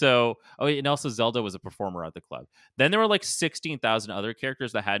and so, oh, and also Zelda was a performer at the club. Then there were like 16,000 other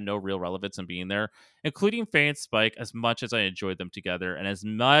characters that had no real relevance in being there, including Faye and Spike. As much as I enjoyed them together, and as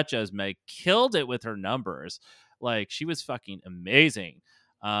much as Meg killed it with her numbers, like she was fucking amazing.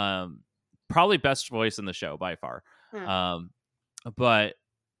 Um, Probably best voice in the show by far. Hmm. But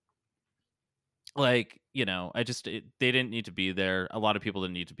like they didn't need to be there. A lot of people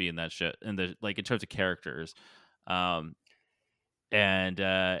didn't need to be in that shit. In the like in terms of characters, um, and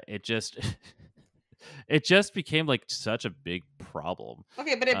it just it just became like such a big problem.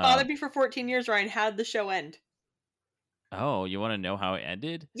 Okay, but it bothered me for 14 years, Ryan. How'd the show end? Oh, you want to know how it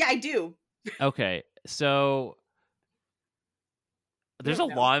ended? Yeah, I do. Okay, so You there's a don't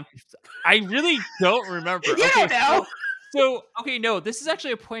know. lot. I really don't remember. You Okay, don't know. so okay, no, this is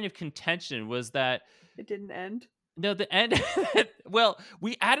actually a point of contention. Was that It didn't end. no, the end? Well,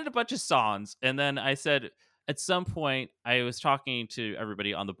 we added a bunch of songs, and then I said at some point I was talking to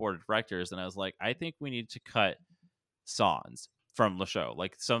everybody on the board of directors, and I was like, I think we need to cut songs from the show,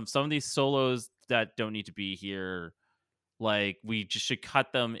 like some of these solos that don't need to be here. Like we just should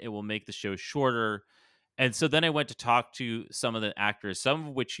cut them. It will make the show shorter. And so then I went to talk to some of the actors, some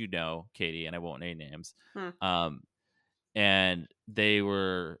of which you know, Katie, and I won't name names. Hmm. And they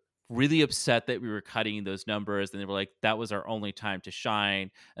were really upset that we were cutting those numbers, and they were like, that was our only time to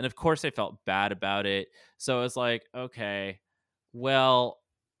shine. And of course I felt bad about it, so I was like, okay, well,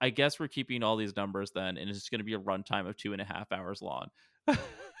 I guess we're keeping all these numbers then, and it's just going to be a runtime of 2.5 hours long.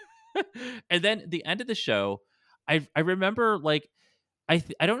 And then the end of the show, I remember like I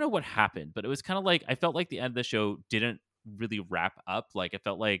don't know what happened, but it was kind of like I felt like the end of the show didn't really wrap up. Like it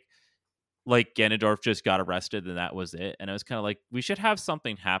felt like Ganondorf just got arrested and that was it. And I was kind of like, we should have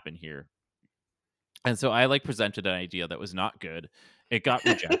something happen here. And so I like presented an idea that was not good. It got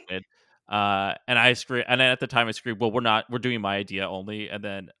rejected. And I screamed, and then at the time I screamed, well, we're doing my idea only. And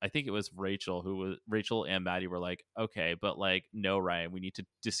then I think it was Rachel and Maddie were like, okay, but like, no, Ryan, we need to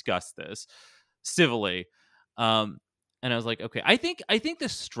discuss this civilly. And I was like, okay, I think the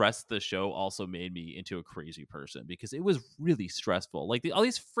stress of the show also made me into a crazy person because it was really stressful. Like all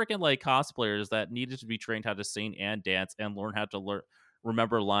these freaking like cosplayers that needed to be trained how to sing and dance and learn how to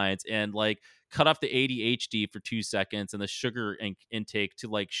remember lines and like cut off the ADHD for 2 seconds and the sugar intake to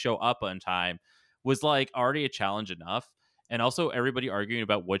like show up on time was like already a challenge enough. And also everybody arguing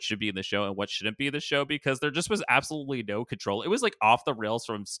about what should be in the show and what shouldn't be in the show because there just was absolutely no control. It was like off the rails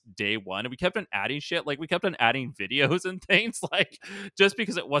from day one. And we kept on adding shit. Like we kept on adding videos and things like just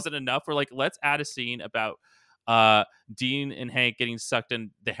because it wasn't enough. We're like, let's add a scene about Dean and Hank getting sucked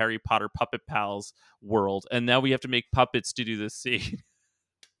in the Harry Potter Puppet Pals world. And now we have to make puppets to do this scene.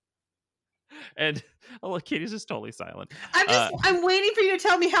 And oh, look, Katie's just totally silent. I'm waiting for you to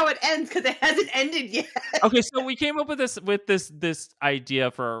tell me how it ends because it hasn't ended yet. Okay, so we came up with this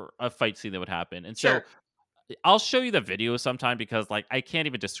idea for a fight scene that would happen, and Sure. so I'll show you the video sometime because like I can't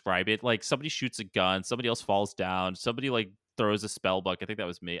even describe it. Like somebody shoots a gun, somebody else falls down, somebody like throws a spell book. I think that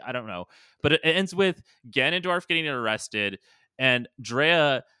was me. I don't know, but it ends with Ganondorf getting arrested and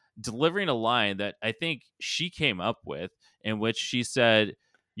Drea delivering a line that I think she came up with, in which she said,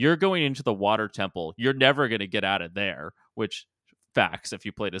 "You're going into the water temple. You're never going to get out of there." Which facts if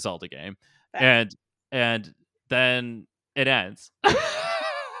you played a Zelda game. Facts. And then it ends.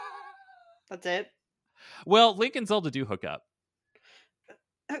 That's it. Well, Link and Zelda do hook up.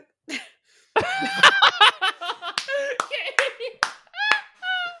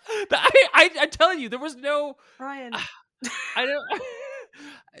 I'm telling you, there was no Ryan. I don't.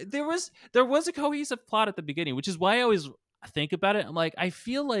 There was a cohesive plot at the beginning, which is why I always think about it. I'm like, I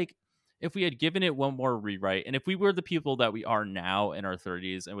feel like if we had given it one more rewrite, and if we were the people that we are now in our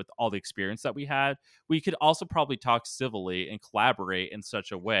 30s, and with all the experience that we had, we could also probably talk civilly and collaborate in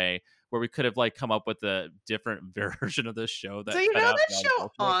such a way where we could have like come up with a different version of this show. That So you cut know out that all the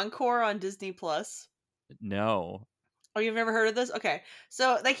show bullshit. Encore on Disney Plus? No. Oh, you've never heard of this? Okay.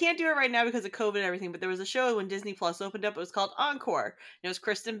 So they can't do it right now because of COVID and everything, but there was a show when Disney Plus opened up. It was called Encore. And it was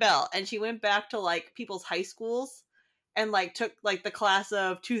Kristen Bell. And she went back to like people's high schools and like took like the class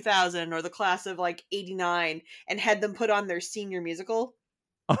of 2000 or the class of like 89 and had them put on their senior musical.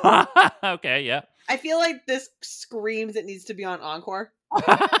 Okay, yeah. I feel like this screams it needs to be on Encore.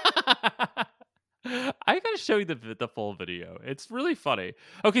 I gotta show you the full video. It's really funny.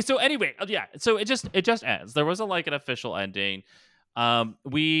 Okay, so anyway, yeah, so it just ends. There wasn't like an official ending.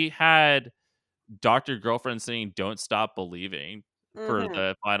 We had Doctor Girlfriend singing "Don't Stop Believing" for Mm-hmm.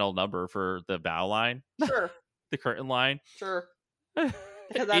 the final number for the bow line, Sure, the curtain line. sure.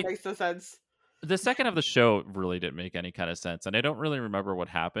 Because that it makes no sense. The second of the show really didn't make any kind of sense, and I don't really remember what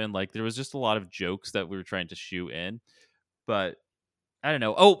happened. Like there was just a lot of jokes that we were trying to shoe in, but I don't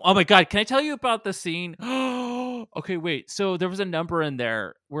know. Oh my god, can I tell you about the scene? Okay, wait. So there was a number in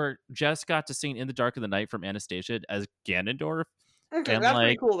there where Jess got to sing "In the Dark of the Night" from Anastasia as Ganondorf, Okay, and that's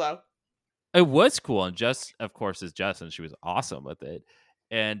pretty like cool though. it was cool. And Jess, of course, is Jess, and she was awesome with it.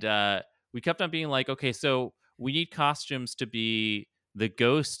 And we kept on being like, okay, so we need costumes to be the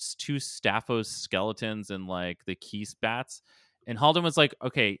ghosts, two Staphos skeletons, and like the Keese bats. And Halden was like,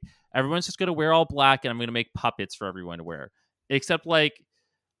 okay, everyone's just gonna wear all black, and I'm gonna make puppets for everyone to wear. Except like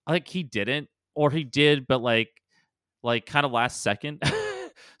he didn't, or he did, but like kind of last second.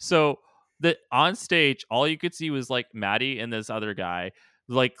 So the on stage, all you could see was like Maddie and this other guy,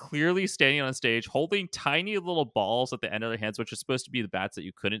 like clearly standing on stage, holding tiny little balls at the end of their hands, which are supposed to be the bats that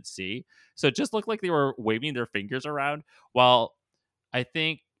you couldn't see. So it just looked like they were waving their fingers around. While I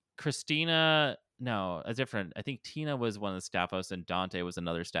think Christina, no, a different. I think Tina was one of the Staphos and Dante was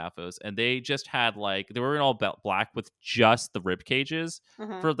another Staphos, and they just had like they were in all black with just the rib cages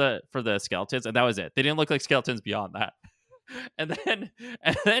Mm-hmm. for the skeletons, and that was it. They didn't look like skeletons beyond that. And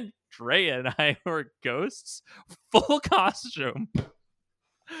then Drea and I were ghosts, full costume,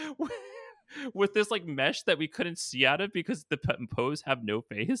 with this like mesh that we couldn't see out of because the pose have no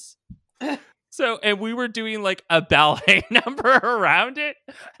face. So, and we were doing like a ballet number around it.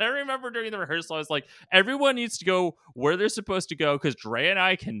 And I remember during the rehearsal, I was like, everyone needs to go where they're supposed to go because Dre and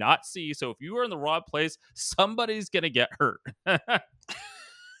I cannot see. So if you are in the wrong place, somebody's going to get hurt.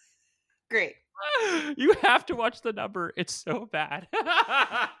 Great. You have to watch the number. It's so bad.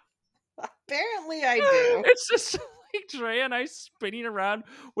 Apparently, I do. It's just like Dre and I spinning around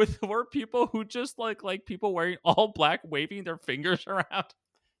with more people who just like people wearing all black, waving their fingers around.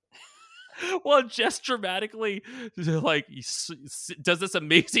 Well, just dramatically, like does this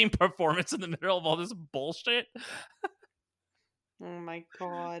amazing performance in the middle of all this bullshit. Oh my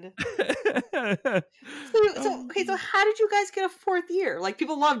god. So okay, so how did you guys get a fourth year? Like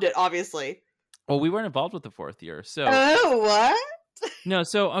people loved it, obviously. Well, we weren't involved with the fourth year, so Oh, what? no.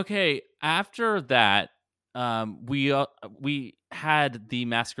 So okay, after that, we had the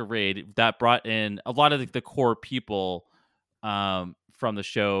masquerade that brought in a lot of the core people, from the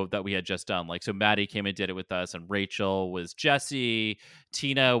show that we had just done. Like, so Maddie came and did it with us, and Rachel was Jesse,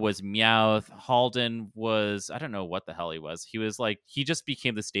 Tina was Meowth, Halden was, I don't know what the hell he was. He was like, he just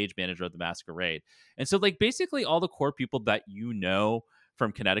became the stage manager of the masquerade. And so, like, basically all the core people that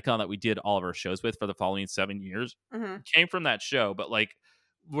from Kineticon that we did all of our shows with for the following 7 years Mm-hmm. came from that show, but like,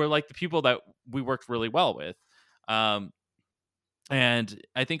 we're like the people that we worked really well with. Um, and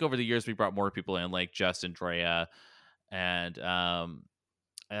I think over the years we brought more people in, like Justin, Drea, and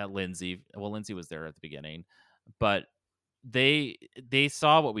Lindsay. Well, Lindsay was there at the beginning, but they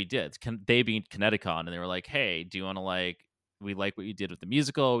saw what we did. They being Kineticon, and they were like, "Hey, do you want to like? We like what you did with the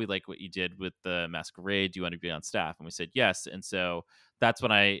musical. We like what you did with the masquerade. Do you want to be on staff?" And we said yes. And so that's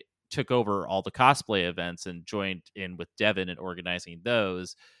when I took over all the cosplay events and joined in with Devin and organizing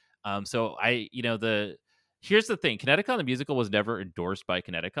those. So here's the thing: Kineticon the musical was never endorsed by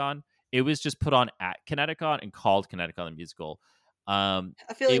Kineticon. It was just put on at Kineticon and called Kineticon the musical. It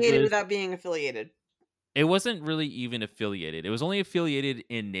Affiliated was without being affiliated. it wasn't really even affiliated. It was only affiliated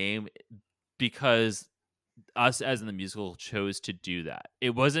in name because us as in the musical chose to do that.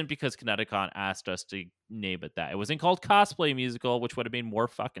 It wasn't because Kineticon asked us to name it that. It wasn't called Cosplay Musical, which would have made more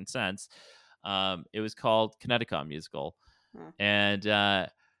fucking sense. It was called Kineticon Musical. Hmm. And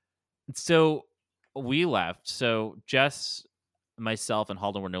so we left. So Jess, myself, and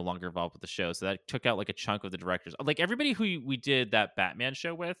Halden were no longer involved with the show. So that took out like a chunk of the directors. Like everybody who we did that Batman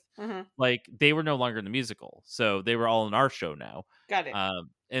show with, Mm-hmm. like they were no longer in the musical. So they were all in our show now. Got it.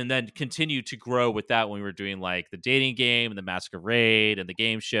 And then continued to grow with that when we were doing like the dating game and the masquerade and the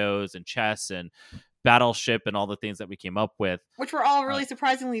game shows and chess and battleship and all the things that we came up with. Which were all really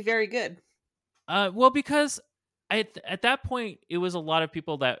surprisingly very good. Well, because at that point, it was a lot of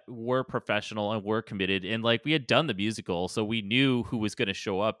people that were professional and were committed, and like we had done the musical, so we knew who was going to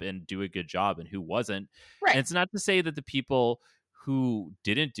show up and do a good job and who wasn't. Right. And it's not to say that the people who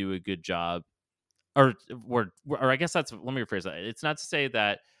didn't do a good job, or I guess let me rephrase that. It's not to say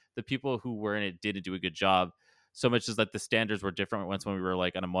that the people who were in it didn't do a good job, so much as that the standards were different once when we were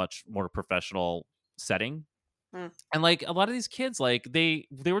like in a much more professional setting. Mm. And like a lot of these kids, like they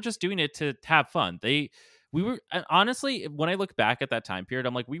were just doing it to have fun. We were, and honestly, when I look back at that time period,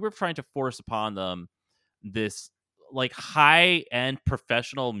 I'm like, we were trying to force upon them this like high end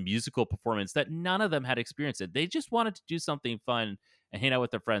professional musical performance that none of them had experienced it. They just wanted to do something fun and hang out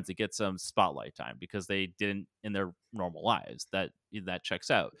with their friends and get some spotlight time because they didn't in their normal lives. That checks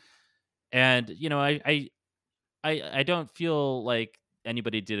out. And you know, I don't feel like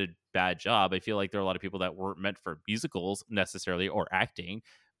anybody did a bad job. I feel like there are a lot of people that weren't meant for musicals necessarily or acting,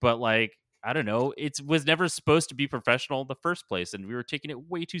 but like I don't know, it was never supposed to be professional in the first place, and we were taking it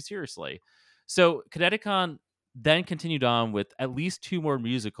way too seriously. So Kineticon then continued on with at least two more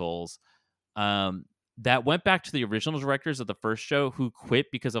musicals um, that went back to the original directors of the first show who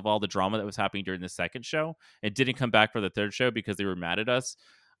quit because of all the drama that was happening during the second show and didn't come back for the third show because they were mad at us.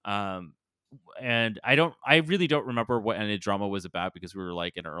 Um, and I really don't remember what any drama was about because we were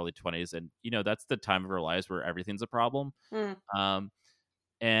like in our early 20s, and you know that's the time of our lives where everything's a problem. Mm. um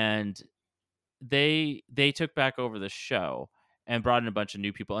and they took back over the show and brought in a bunch of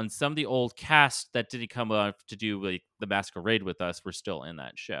new people, and some of the old cast that didn't come up to do like the masquerade with us were still in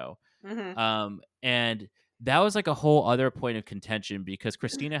that show. Mm-hmm. And that was like a whole other point of contention because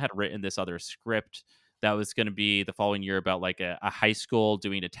Christina had written this other script that was going to be the following year about like a high school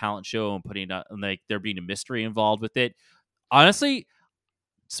doing a talent show and putting up, and like there being a mystery involved with it. Honestly,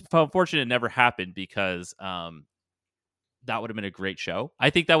 it's unfortunate it never happened because that would have been a great show. I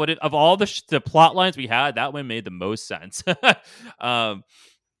think that would have, of all the plot lines we had, that one made the most sense. um,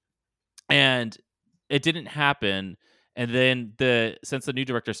 and it didn't happen. And then since the new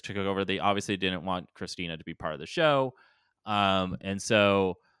directors took over, they obviously didn't want Christina to be part of the show. And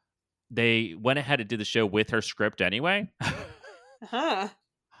so they went ahead and did the show with her script anyway, Huh.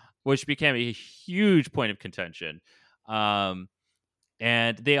 which became a huge point of contention. Um,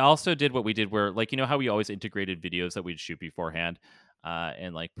 And they also did what we did where, like, you know how we always integrated videos that we'd shoot beforehand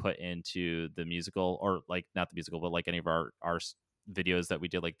and like put into the musical, or like not the musical, but like any of our videos that we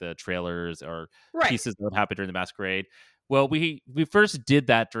did, like the trailers or Right. pieces that would happen during the masquerade. Well, we first did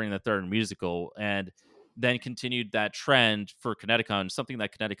that during the third musical and then continued that trend for Kineticon. Something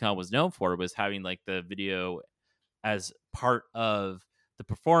that Kineticon was known for was having like the video as part of the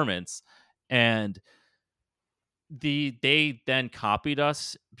performance. And they then copied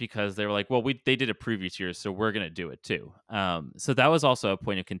us because they were like, well, they did a preview tier, so we're gonna do it too. So that was also a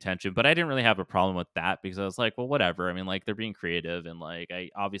point of contention, but I didn't really have a problem with that because I was like, well, whatever. I mean, like they're being creative, and like I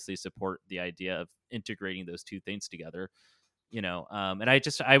obviously support the idea of integrating those two things together, you know. And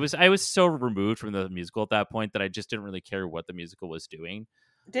I was so removed from the musical at that point that I just didn't really care what the musical was doing.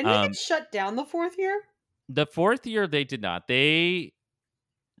 Didn't it get Um, shut down the fourth year? the fourth year they did not. They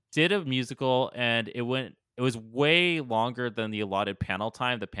did a musical and it was way longer than the allotted panel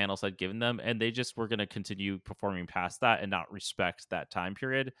time the panels had given them, and they just were going to continue performing past that and not respect that time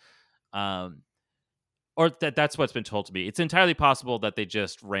period. um or that's what's been told to me. It's entirely possible that they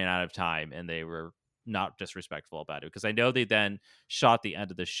just ran out of time and they were not disrespectful about it, because I know they then shot the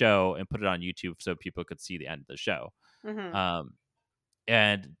end of the show and put it on YouTube so people could see the end of the show. Mm-hmm. um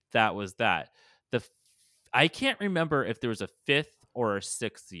and that was that. I can't remember if there was a fifth or a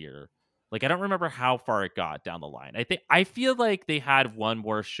sixth year. Like I don't remember how far it got down the line. I feel like they had one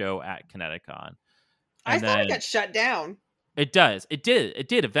more show at Kineticon, I and thought it then got shut down. it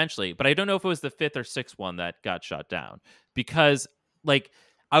did eventually, but I don't know if it was the fifth or sixth one that got shut down because like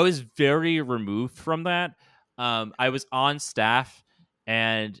I was very removed from that. I was on staff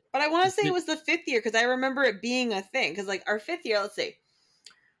and But I want to say it the- was the fifth year because I remember it being a thing. Because like our fifth year, let's see,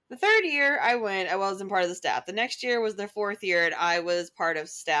 the third year I went, I wasn't part of the staff. The next year was the fourth year, and I was part of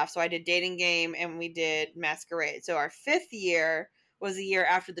staff. So I did dating game and we did masquerade. So our fifth year was the year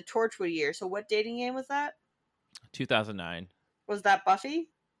after the Torchwood year. So what dating game was that? 2009. Was that Buffy?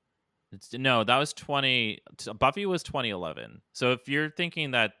 No, that was 20. Buffy was 2011. So if you're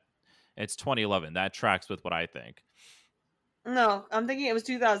thinking that it's 2011, that tracks with what I think. No, I'm thinking it was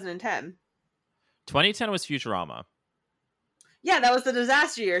 2010. 2010 was Futurama. Yeah, that was the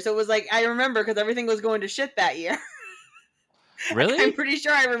disaster year. So it was like I remember because everything was going to shit that year. I'm Really? pretty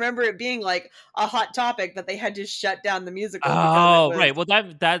sure I remember it being like a hot topic that they had to shut down the musical because it Oh, was. right. Well,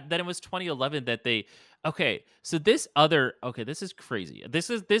 that then it was 2011 that they. Okay, so this is crazy. This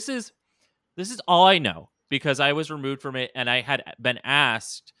is all I know because I was removed from it and I had been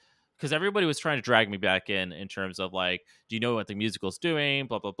asked, because everybody was trying to drag me back in terms of like, do you know what the musical's doing?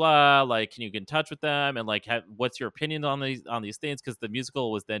 Blah blah blah. Like, can you get in touch with them and like, what's your opinion on these things? Because the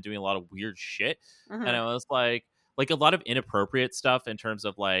musical was then doing a lot of weird shit, and Mhm. I was like a lot of inappropriate stuff in terms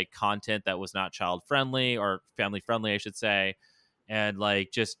of like content that was not child friendly or family friendly, I should say, and like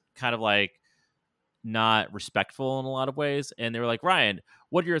just kind of like not respectful in a lot of ways. And they were like, Ryan,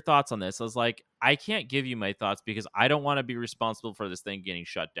 what are your thoughts on this? I was like, I can't give you my thoughts because I don't want to be responsible for this thing getting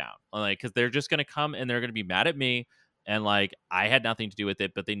shut down. Like, because they're just going to come and they're going to be mad at me. And like, I had nothing to do with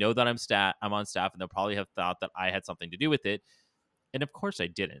it, but they know that I'm on staff, and they'll probably have thought that I had something to do with it. And of course I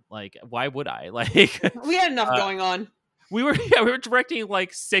didn't. Like, why would I? Like, We had enough going on. we were we were directing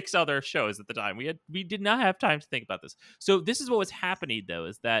like 6 other shows at the time. We did not have time to think about this. So this is what was happening though,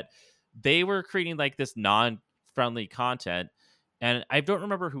 is that they were creating like this non-friendly content. And I don't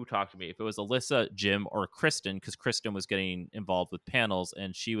remember who talked to me, if it was Alyssa, Jim, or Kristen, because Kristen was getting involved with panels,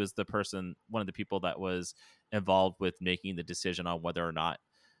 and she was one of the people that was involved with making the decision on whether or not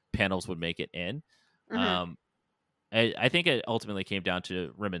panels would make it in. Mm-hmm. I think it ultimately came down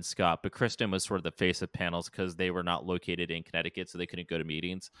to Rim and Scott, but Kristen was sort of the face of panels because they were not located in Connecticut, so they couldn't go to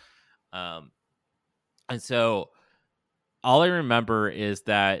meetings. Um, and so all I remember is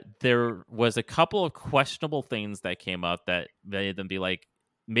that there was a couple of questionable things that came up that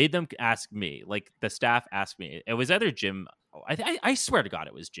made them ask me, like the staff asked me. It was either Jim. I swear to God,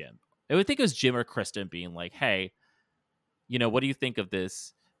 it was Jim. I would think it was Jim or Kristen being like, "Hey, what do you think of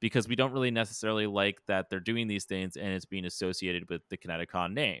this? Because we don't really necessarily like that they're doing these things and it's being associated with the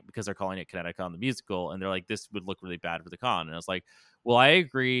Kineticon name, because they're calling it Kineticon the musical, and they're like, this would look really bad for the con." And I was like, well, I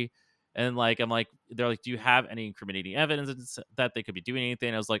agree. And like, I'm like, they're like, do you have any incriminating evidence that they could be doing anything?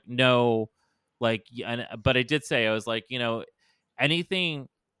 And I was like, no. Like, but I did say, I was like, anything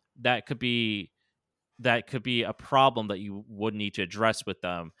that could be a problem that you would need to address with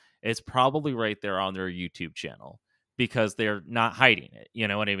them is probably right there on their YouTube channel, because they're not hiding it. You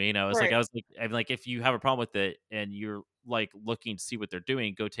know what I mean? Right. I'm like, if you have a problem with it and you're like looking to see what they're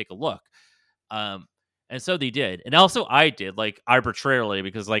doing, go take a look. Um, and so they did. And also I did, like, arbitrarily,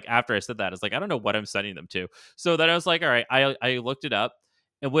 because like after I said that, it's like, I don't know what I'm sending them to. So then I was like, all right, I looked it up.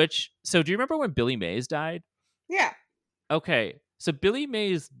 So do you remember when Billy Mays died? Yeah. Okay, so Billy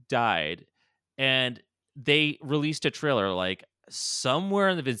Mays died, and they released a trailer like somewhere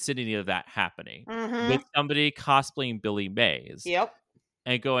in the vicinity of that happening, with Mm-hmm. somebody cosplaying Billy Mays Yep.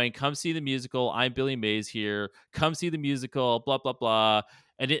 and going, "Come see the musical. I'm Billy Mays here. Come see the musical." Blah blah blah.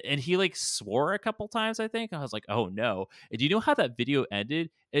 And he like swore a couple times. I think I was like, "Oh no!" And do you know how that video ended?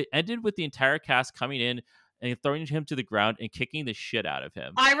 It ended with the entire cast coming in and throwing him to the ground and kicking the shit out of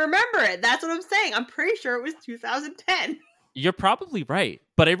him. I remember it. That's what I'm saying. I'm pretty sure it was 2010. You're probably right.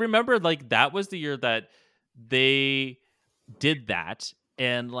 But I remember like that was the year that they did that.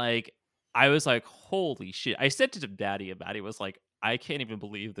 And like I was like, holy shit. I said to Daddy, and Maddie was like, I can't even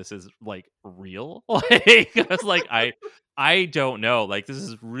believe this is like real. Like I was like, I don't know. Like this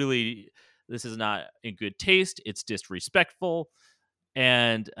is not in good taste. It's disrespectful.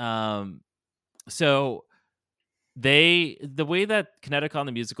 And so the way that Kineticon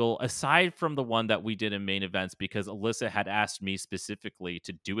the musical, aside from the one that we did in main events, because Alyssa had asked me specifically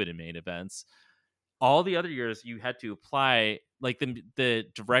to do it in main events, all the other years you had to apply, like the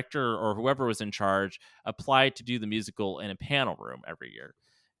director or whoever was in charge applied to do the musical in a panel room every year.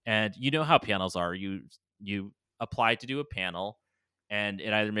 And you know how panels are. You apply to do a panel, and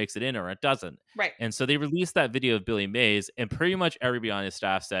it either makes it in or it doesn't. Right. And so they released that video of Billy Mays, and pretty much everybody on his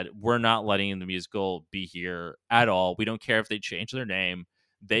staff said, we're not letting the musical be here at all. We don't care if they change their name.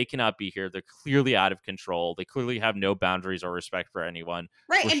 They cannot be here. They're clearly out of control. They clearly have no boundaries or respect for anyone.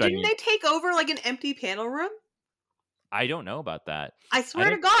 Right. We're And shutting didn't it. they take over like an empty panel room? I don't know about that. I I swear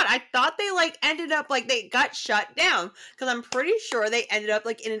to don't God, I thought they like ended up like they got shut down, because I'm pretty sure they ended up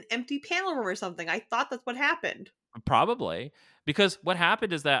like in an empty panel room or something. I thought that's what happened. Probably, because what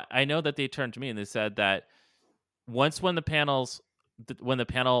happened is that I know that they turned to me and they said that once when the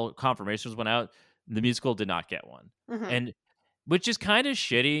panel confirmations went out, the musical did not get one. Mm-hmm. And which is kind of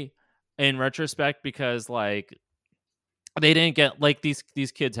shitty in retrospect, because like they didn't get, like, these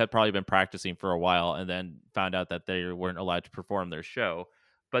kids had probably been practicing for a while and then found out that they weren't allowed to perform their show.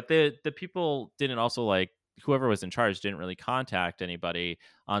 But the people didn't also, like, whoever was in charge didn't really contact anybody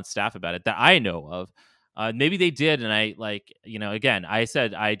on staff about it that I know of. Maybe they did, and I, like, again, I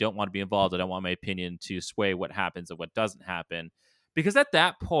said I don't want to be involved. I don't want my opinion to sway what happens and what doesn't happen, because at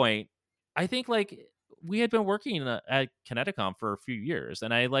that point, I think, like, we had been working at Kineticon for a few years,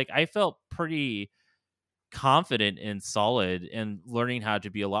 and I felt pretty confident and solid and learning how to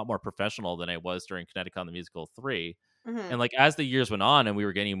be a lot more professional than I was during Kineticon the Musical 3. Mm-hmm. And like as the years went on and we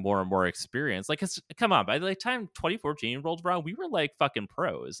were getting more and more experience, like come on, by the time 2014 rolled around, we were like fucking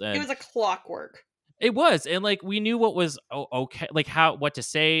pros. It And was a clockwork. It was, and, like, we knew what was okay, like, what to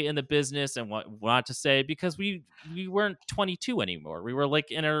say in the business and what not to say because we weren't 22 anymore. We were, like,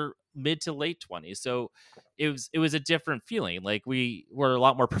 in our mid to late 20s, so it was a different feeling, like, we were a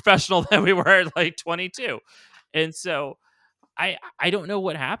lot more professional than we were at, like, 22, and so I don't know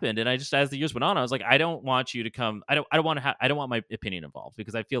what happened, and I just as the years went on, I was like, I don't want you to come. I don't want my opinion involved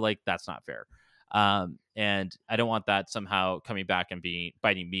because I feel like that's not fair, and I don't want that somehow coming back and being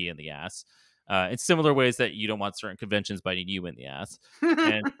biting me in the ass. In similar ways that you don't want certain conventions biting you in the ass,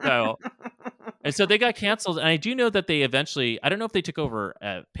 and so they got canceled. And I do know that they eventually. I don't know if they took over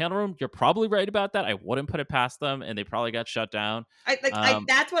Panel Room. You're probably right about that. I wouldn't put it past them, and they probably got shut down. I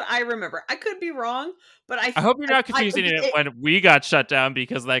that's what I remember. I could be wrong, but I hope you're not confusing it when we got shut down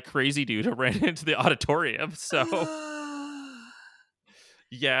because that crazy dude who ran into the auditorium. So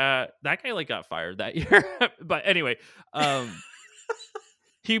yeah, that guy like got fired that year. But anyway, that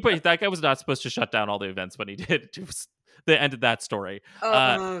guy was not supposed to shut down all the events when he did. They ended that story.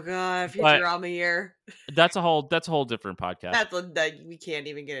 Oh god, Futurama year. That's a whole different podcast. We can't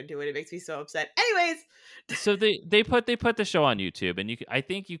even get into it. It makes me so upset. Anyways, so they put the show on YouTube, and I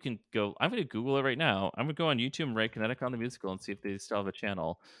think you can go. I'm going to Google it right now. I'm going to go on YouTube and write Kineticon the Musical and see if they still have a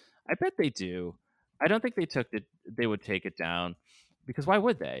channel. I bet they do. I don't think they would take it down because why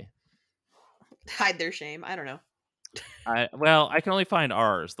would they? Hide their shame. I don't know. I can only find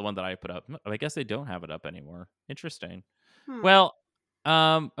ours, the one that I put up. I guess they don't have it up anymore. Interesting. Well,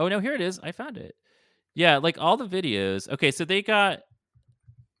 oh no, here it is. I found it. Yeah, like all the videos. Okay, so they got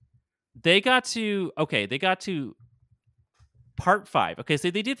to part 5. Okay,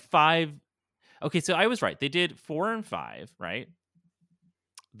 so they did 5. Okay, so I was right. They did 4 and 5, right?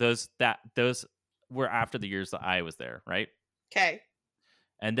 Those were after the years that I was there, right? Okay.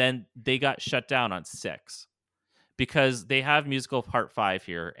 And then they got shut down on 6 because they have musical part 5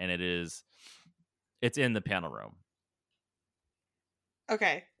 here, and it's in the Panel Room.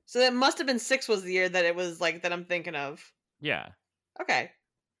 Okay. So it must have been 6 was the year that it was like that I'm thinking of. Yeah. Okay.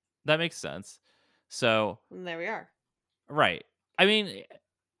 That makes sense. So and there we are. Right. I mean,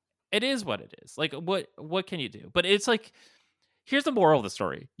 it is what it is. Like what can you do? But it's like here's the moral of the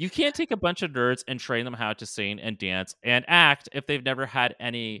story. You can't take a bunch of nerds and train them how to sing and dance and act if they've never had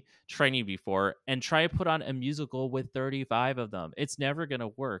any training before and try to put on a musical with 35 of them. It's never going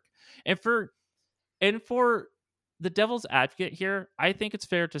to work. And for the devil's advocate here, I think it's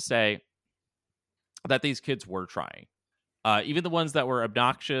fair to say that these kids were trying. Even the ones that were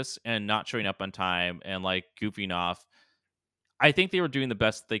obnoxious and not showing up on time and like goofing off, I think they were doing the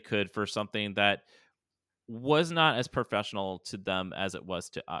best they could for something that was not as professional to them as it was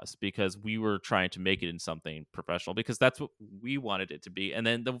to us because we were trying to make it in something professional because that's what we wanted it to be. And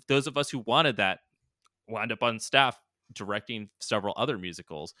then those of us who wanted that wound up on staff directing several other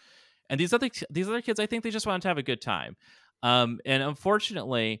musicals. And these other kids, I think they just wanted to have a good time. And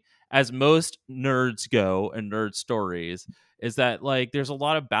unfortunately, as most nerds go and nerd stories, is that like there's a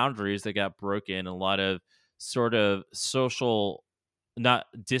lot of boundaries that got broken, a lot of sort of social not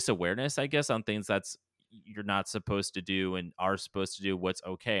disawareness, I guess, on things that's you're not supposed to do and are supposed to do, what's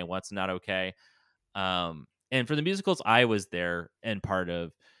okay and what's not okay. And for the musicals I was there and part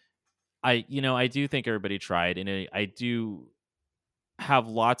of, I do think everybody tried, and I do have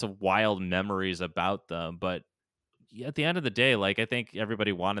lots of wild memories about them, but at the end of the day, like I think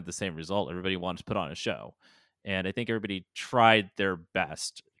everybody wanted the same result. Everybody wanted to put on a show, and I think everybody tried their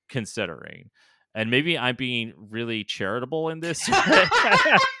best considering. And maybe I'm being really charitable in this.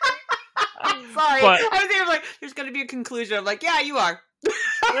 Sorry, but, I was there like, there's going to be a conclusion. I'm like, yeah, you are.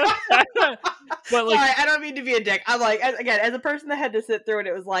 But like, sorry, I don't mean to be a dick. I'm like, as a person that had to sit through it,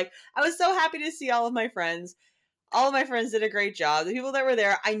 it was like I was so happy to see all of my friends. All of my friends did a great job. The people that were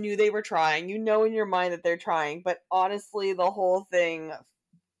there, I knew they were trying. You know in your mind that they're trying, but honestly, the whole thing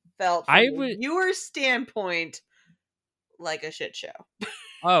felt from a viewer standpoint like a shit show.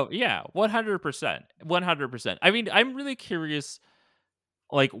 Oh yeah, 100%, 100%. I mean, I'm really curious,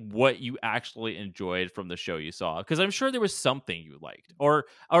 like what you actually enjoyed from the show you saw, because I'm sure there was something you liked, or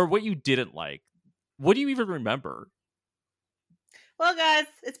what you didn't like. What do you even remember? Well, guys,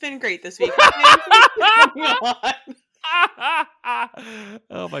 it's been great this week.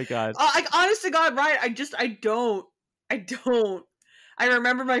 Oh my god! Like, honest to God, Ryan, I don't. I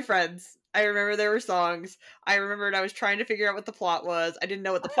remember my friends. I remember there were songs. I remembered I was trying to figure out what the plot was. I didn't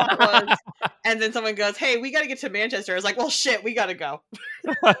know what the plot was. And then someone goes, "Hey, we got to get to Manchester." I was like, "Well, shit, we got to go."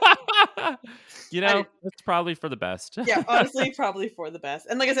 It's probably for the best. Yeah, honestly, probably for the best.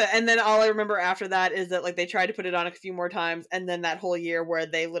 And like I said, and then all I remember after that is that like they tried to put it on a few more times, and then that whole year where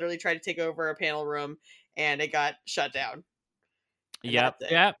they literally tried to take over a Panel Room and it got shut down. Yeah.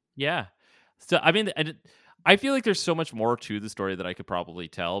 So I mean, I feel like there's so much more to the story that I could probably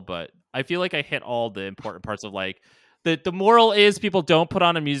tell, but I feel like I hit all the important parts of like the moral is people don't put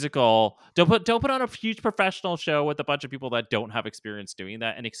on a musical, don't put on a huge professional show with a bunch of people that don't have experience doing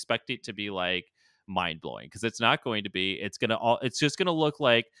that and expect it to be like mind blowing, because it's not going to be. It's just gonna look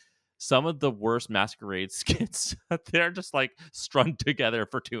like some of the worst masquerade skits. They're just like strung together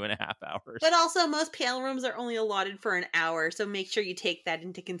for 2.5 hours. But also, most panel rooms are only allotted for an hour, so make sure you take that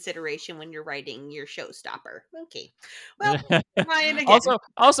into consideration when you're writing your showstopper. Okay. Well, Ryan, again.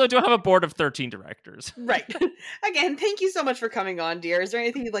 Also, do have a board of 13 directors. Right. Again, thank you so much for coming on, dear. Is there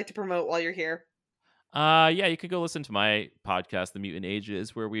anything you'd like to promote while you're here? Yeah, you could go listen to my podcast, The Mutant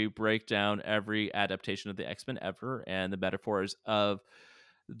Ages, where we break down every adaptation of the X-Men ever and the metaphors of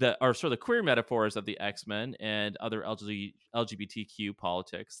the queer metaphors of the X-Men and other LGBTQ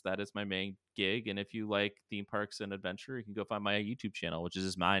politics. That is my main gig. And if you like theme parks and adventure, you can go find my YouTube channel, which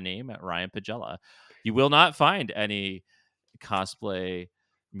is my name at Ryan Pagella. You will not find any cosplay,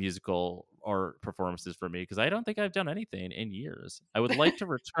 musical, or performances for me because I don't think I've done anything in years. I would like to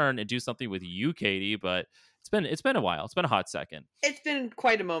return and do something with you, Katie, but it's been a while. It's been a hot second. It's been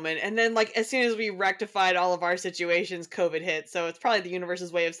quite a moment. And then, like, as soon as we rectified all of our situations, COVID hit. So it's probably the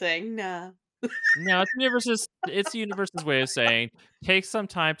universe's way of saying, nah. No, it's the universe's way of saying take some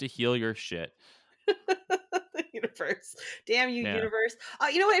time to heal your shit. The universe. Damn you, Yeah. universe.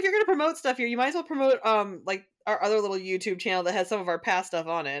 You know what? If you're gonna promote stuff here, you might as well promote like our other little YouTube channel that has some of our past stuff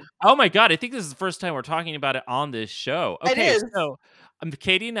on it. Oh my god, I think this is the first time we're talking about it on this show. It Okay, is. so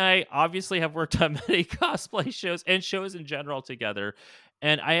Katie and I obviously have worked on many cosplay shows and shows in general together,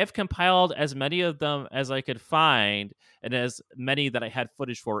 and I have compiled as many of them as I could find, and as many that I had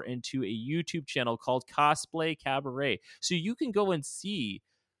footage for, into a YouTube channel called Cosplay Cabaret. So you can go and see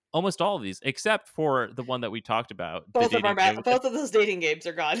almost all of these, except for the one that we talked about. Both of those dating games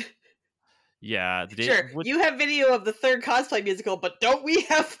are gone. Yeah, Sure, you have video of the third cosplay musical, but don't we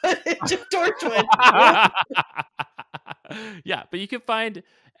have footage of Torchwood? Yeah, but you can find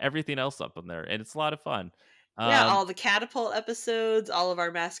everything else up on there, and it's a lot of fun. Yeah, all the Catapult episodes, all of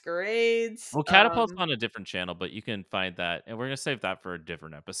our masquerades. Well, Catapult's on a different channel, but you can find that, and we're gonna save that for a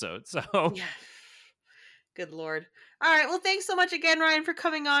different episode. So yeah. Good Lord. All right. Well, thanks so much again, Ryan, for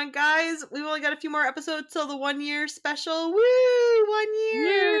coming on, guys. We've only got a few more episodes till the 1 year special. Woo! 1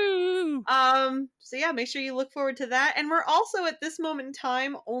 year. Woo! So yeah, make sure you look forward to that. And we're also at this moment in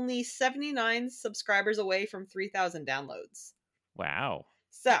time only 79 subscribers away from 3,000 downloads. Wow.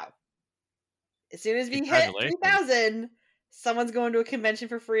 So as soon as we hit 3,000, someone's going to a convention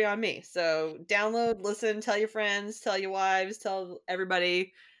for free on me. So download, listen, tell your friends, tell your wives, tell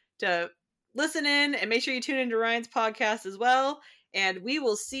everybody to listen in, and make sure you tune into Ryan's podcast as well. And we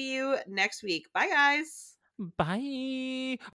will see you next week. Bye, guys. Bye.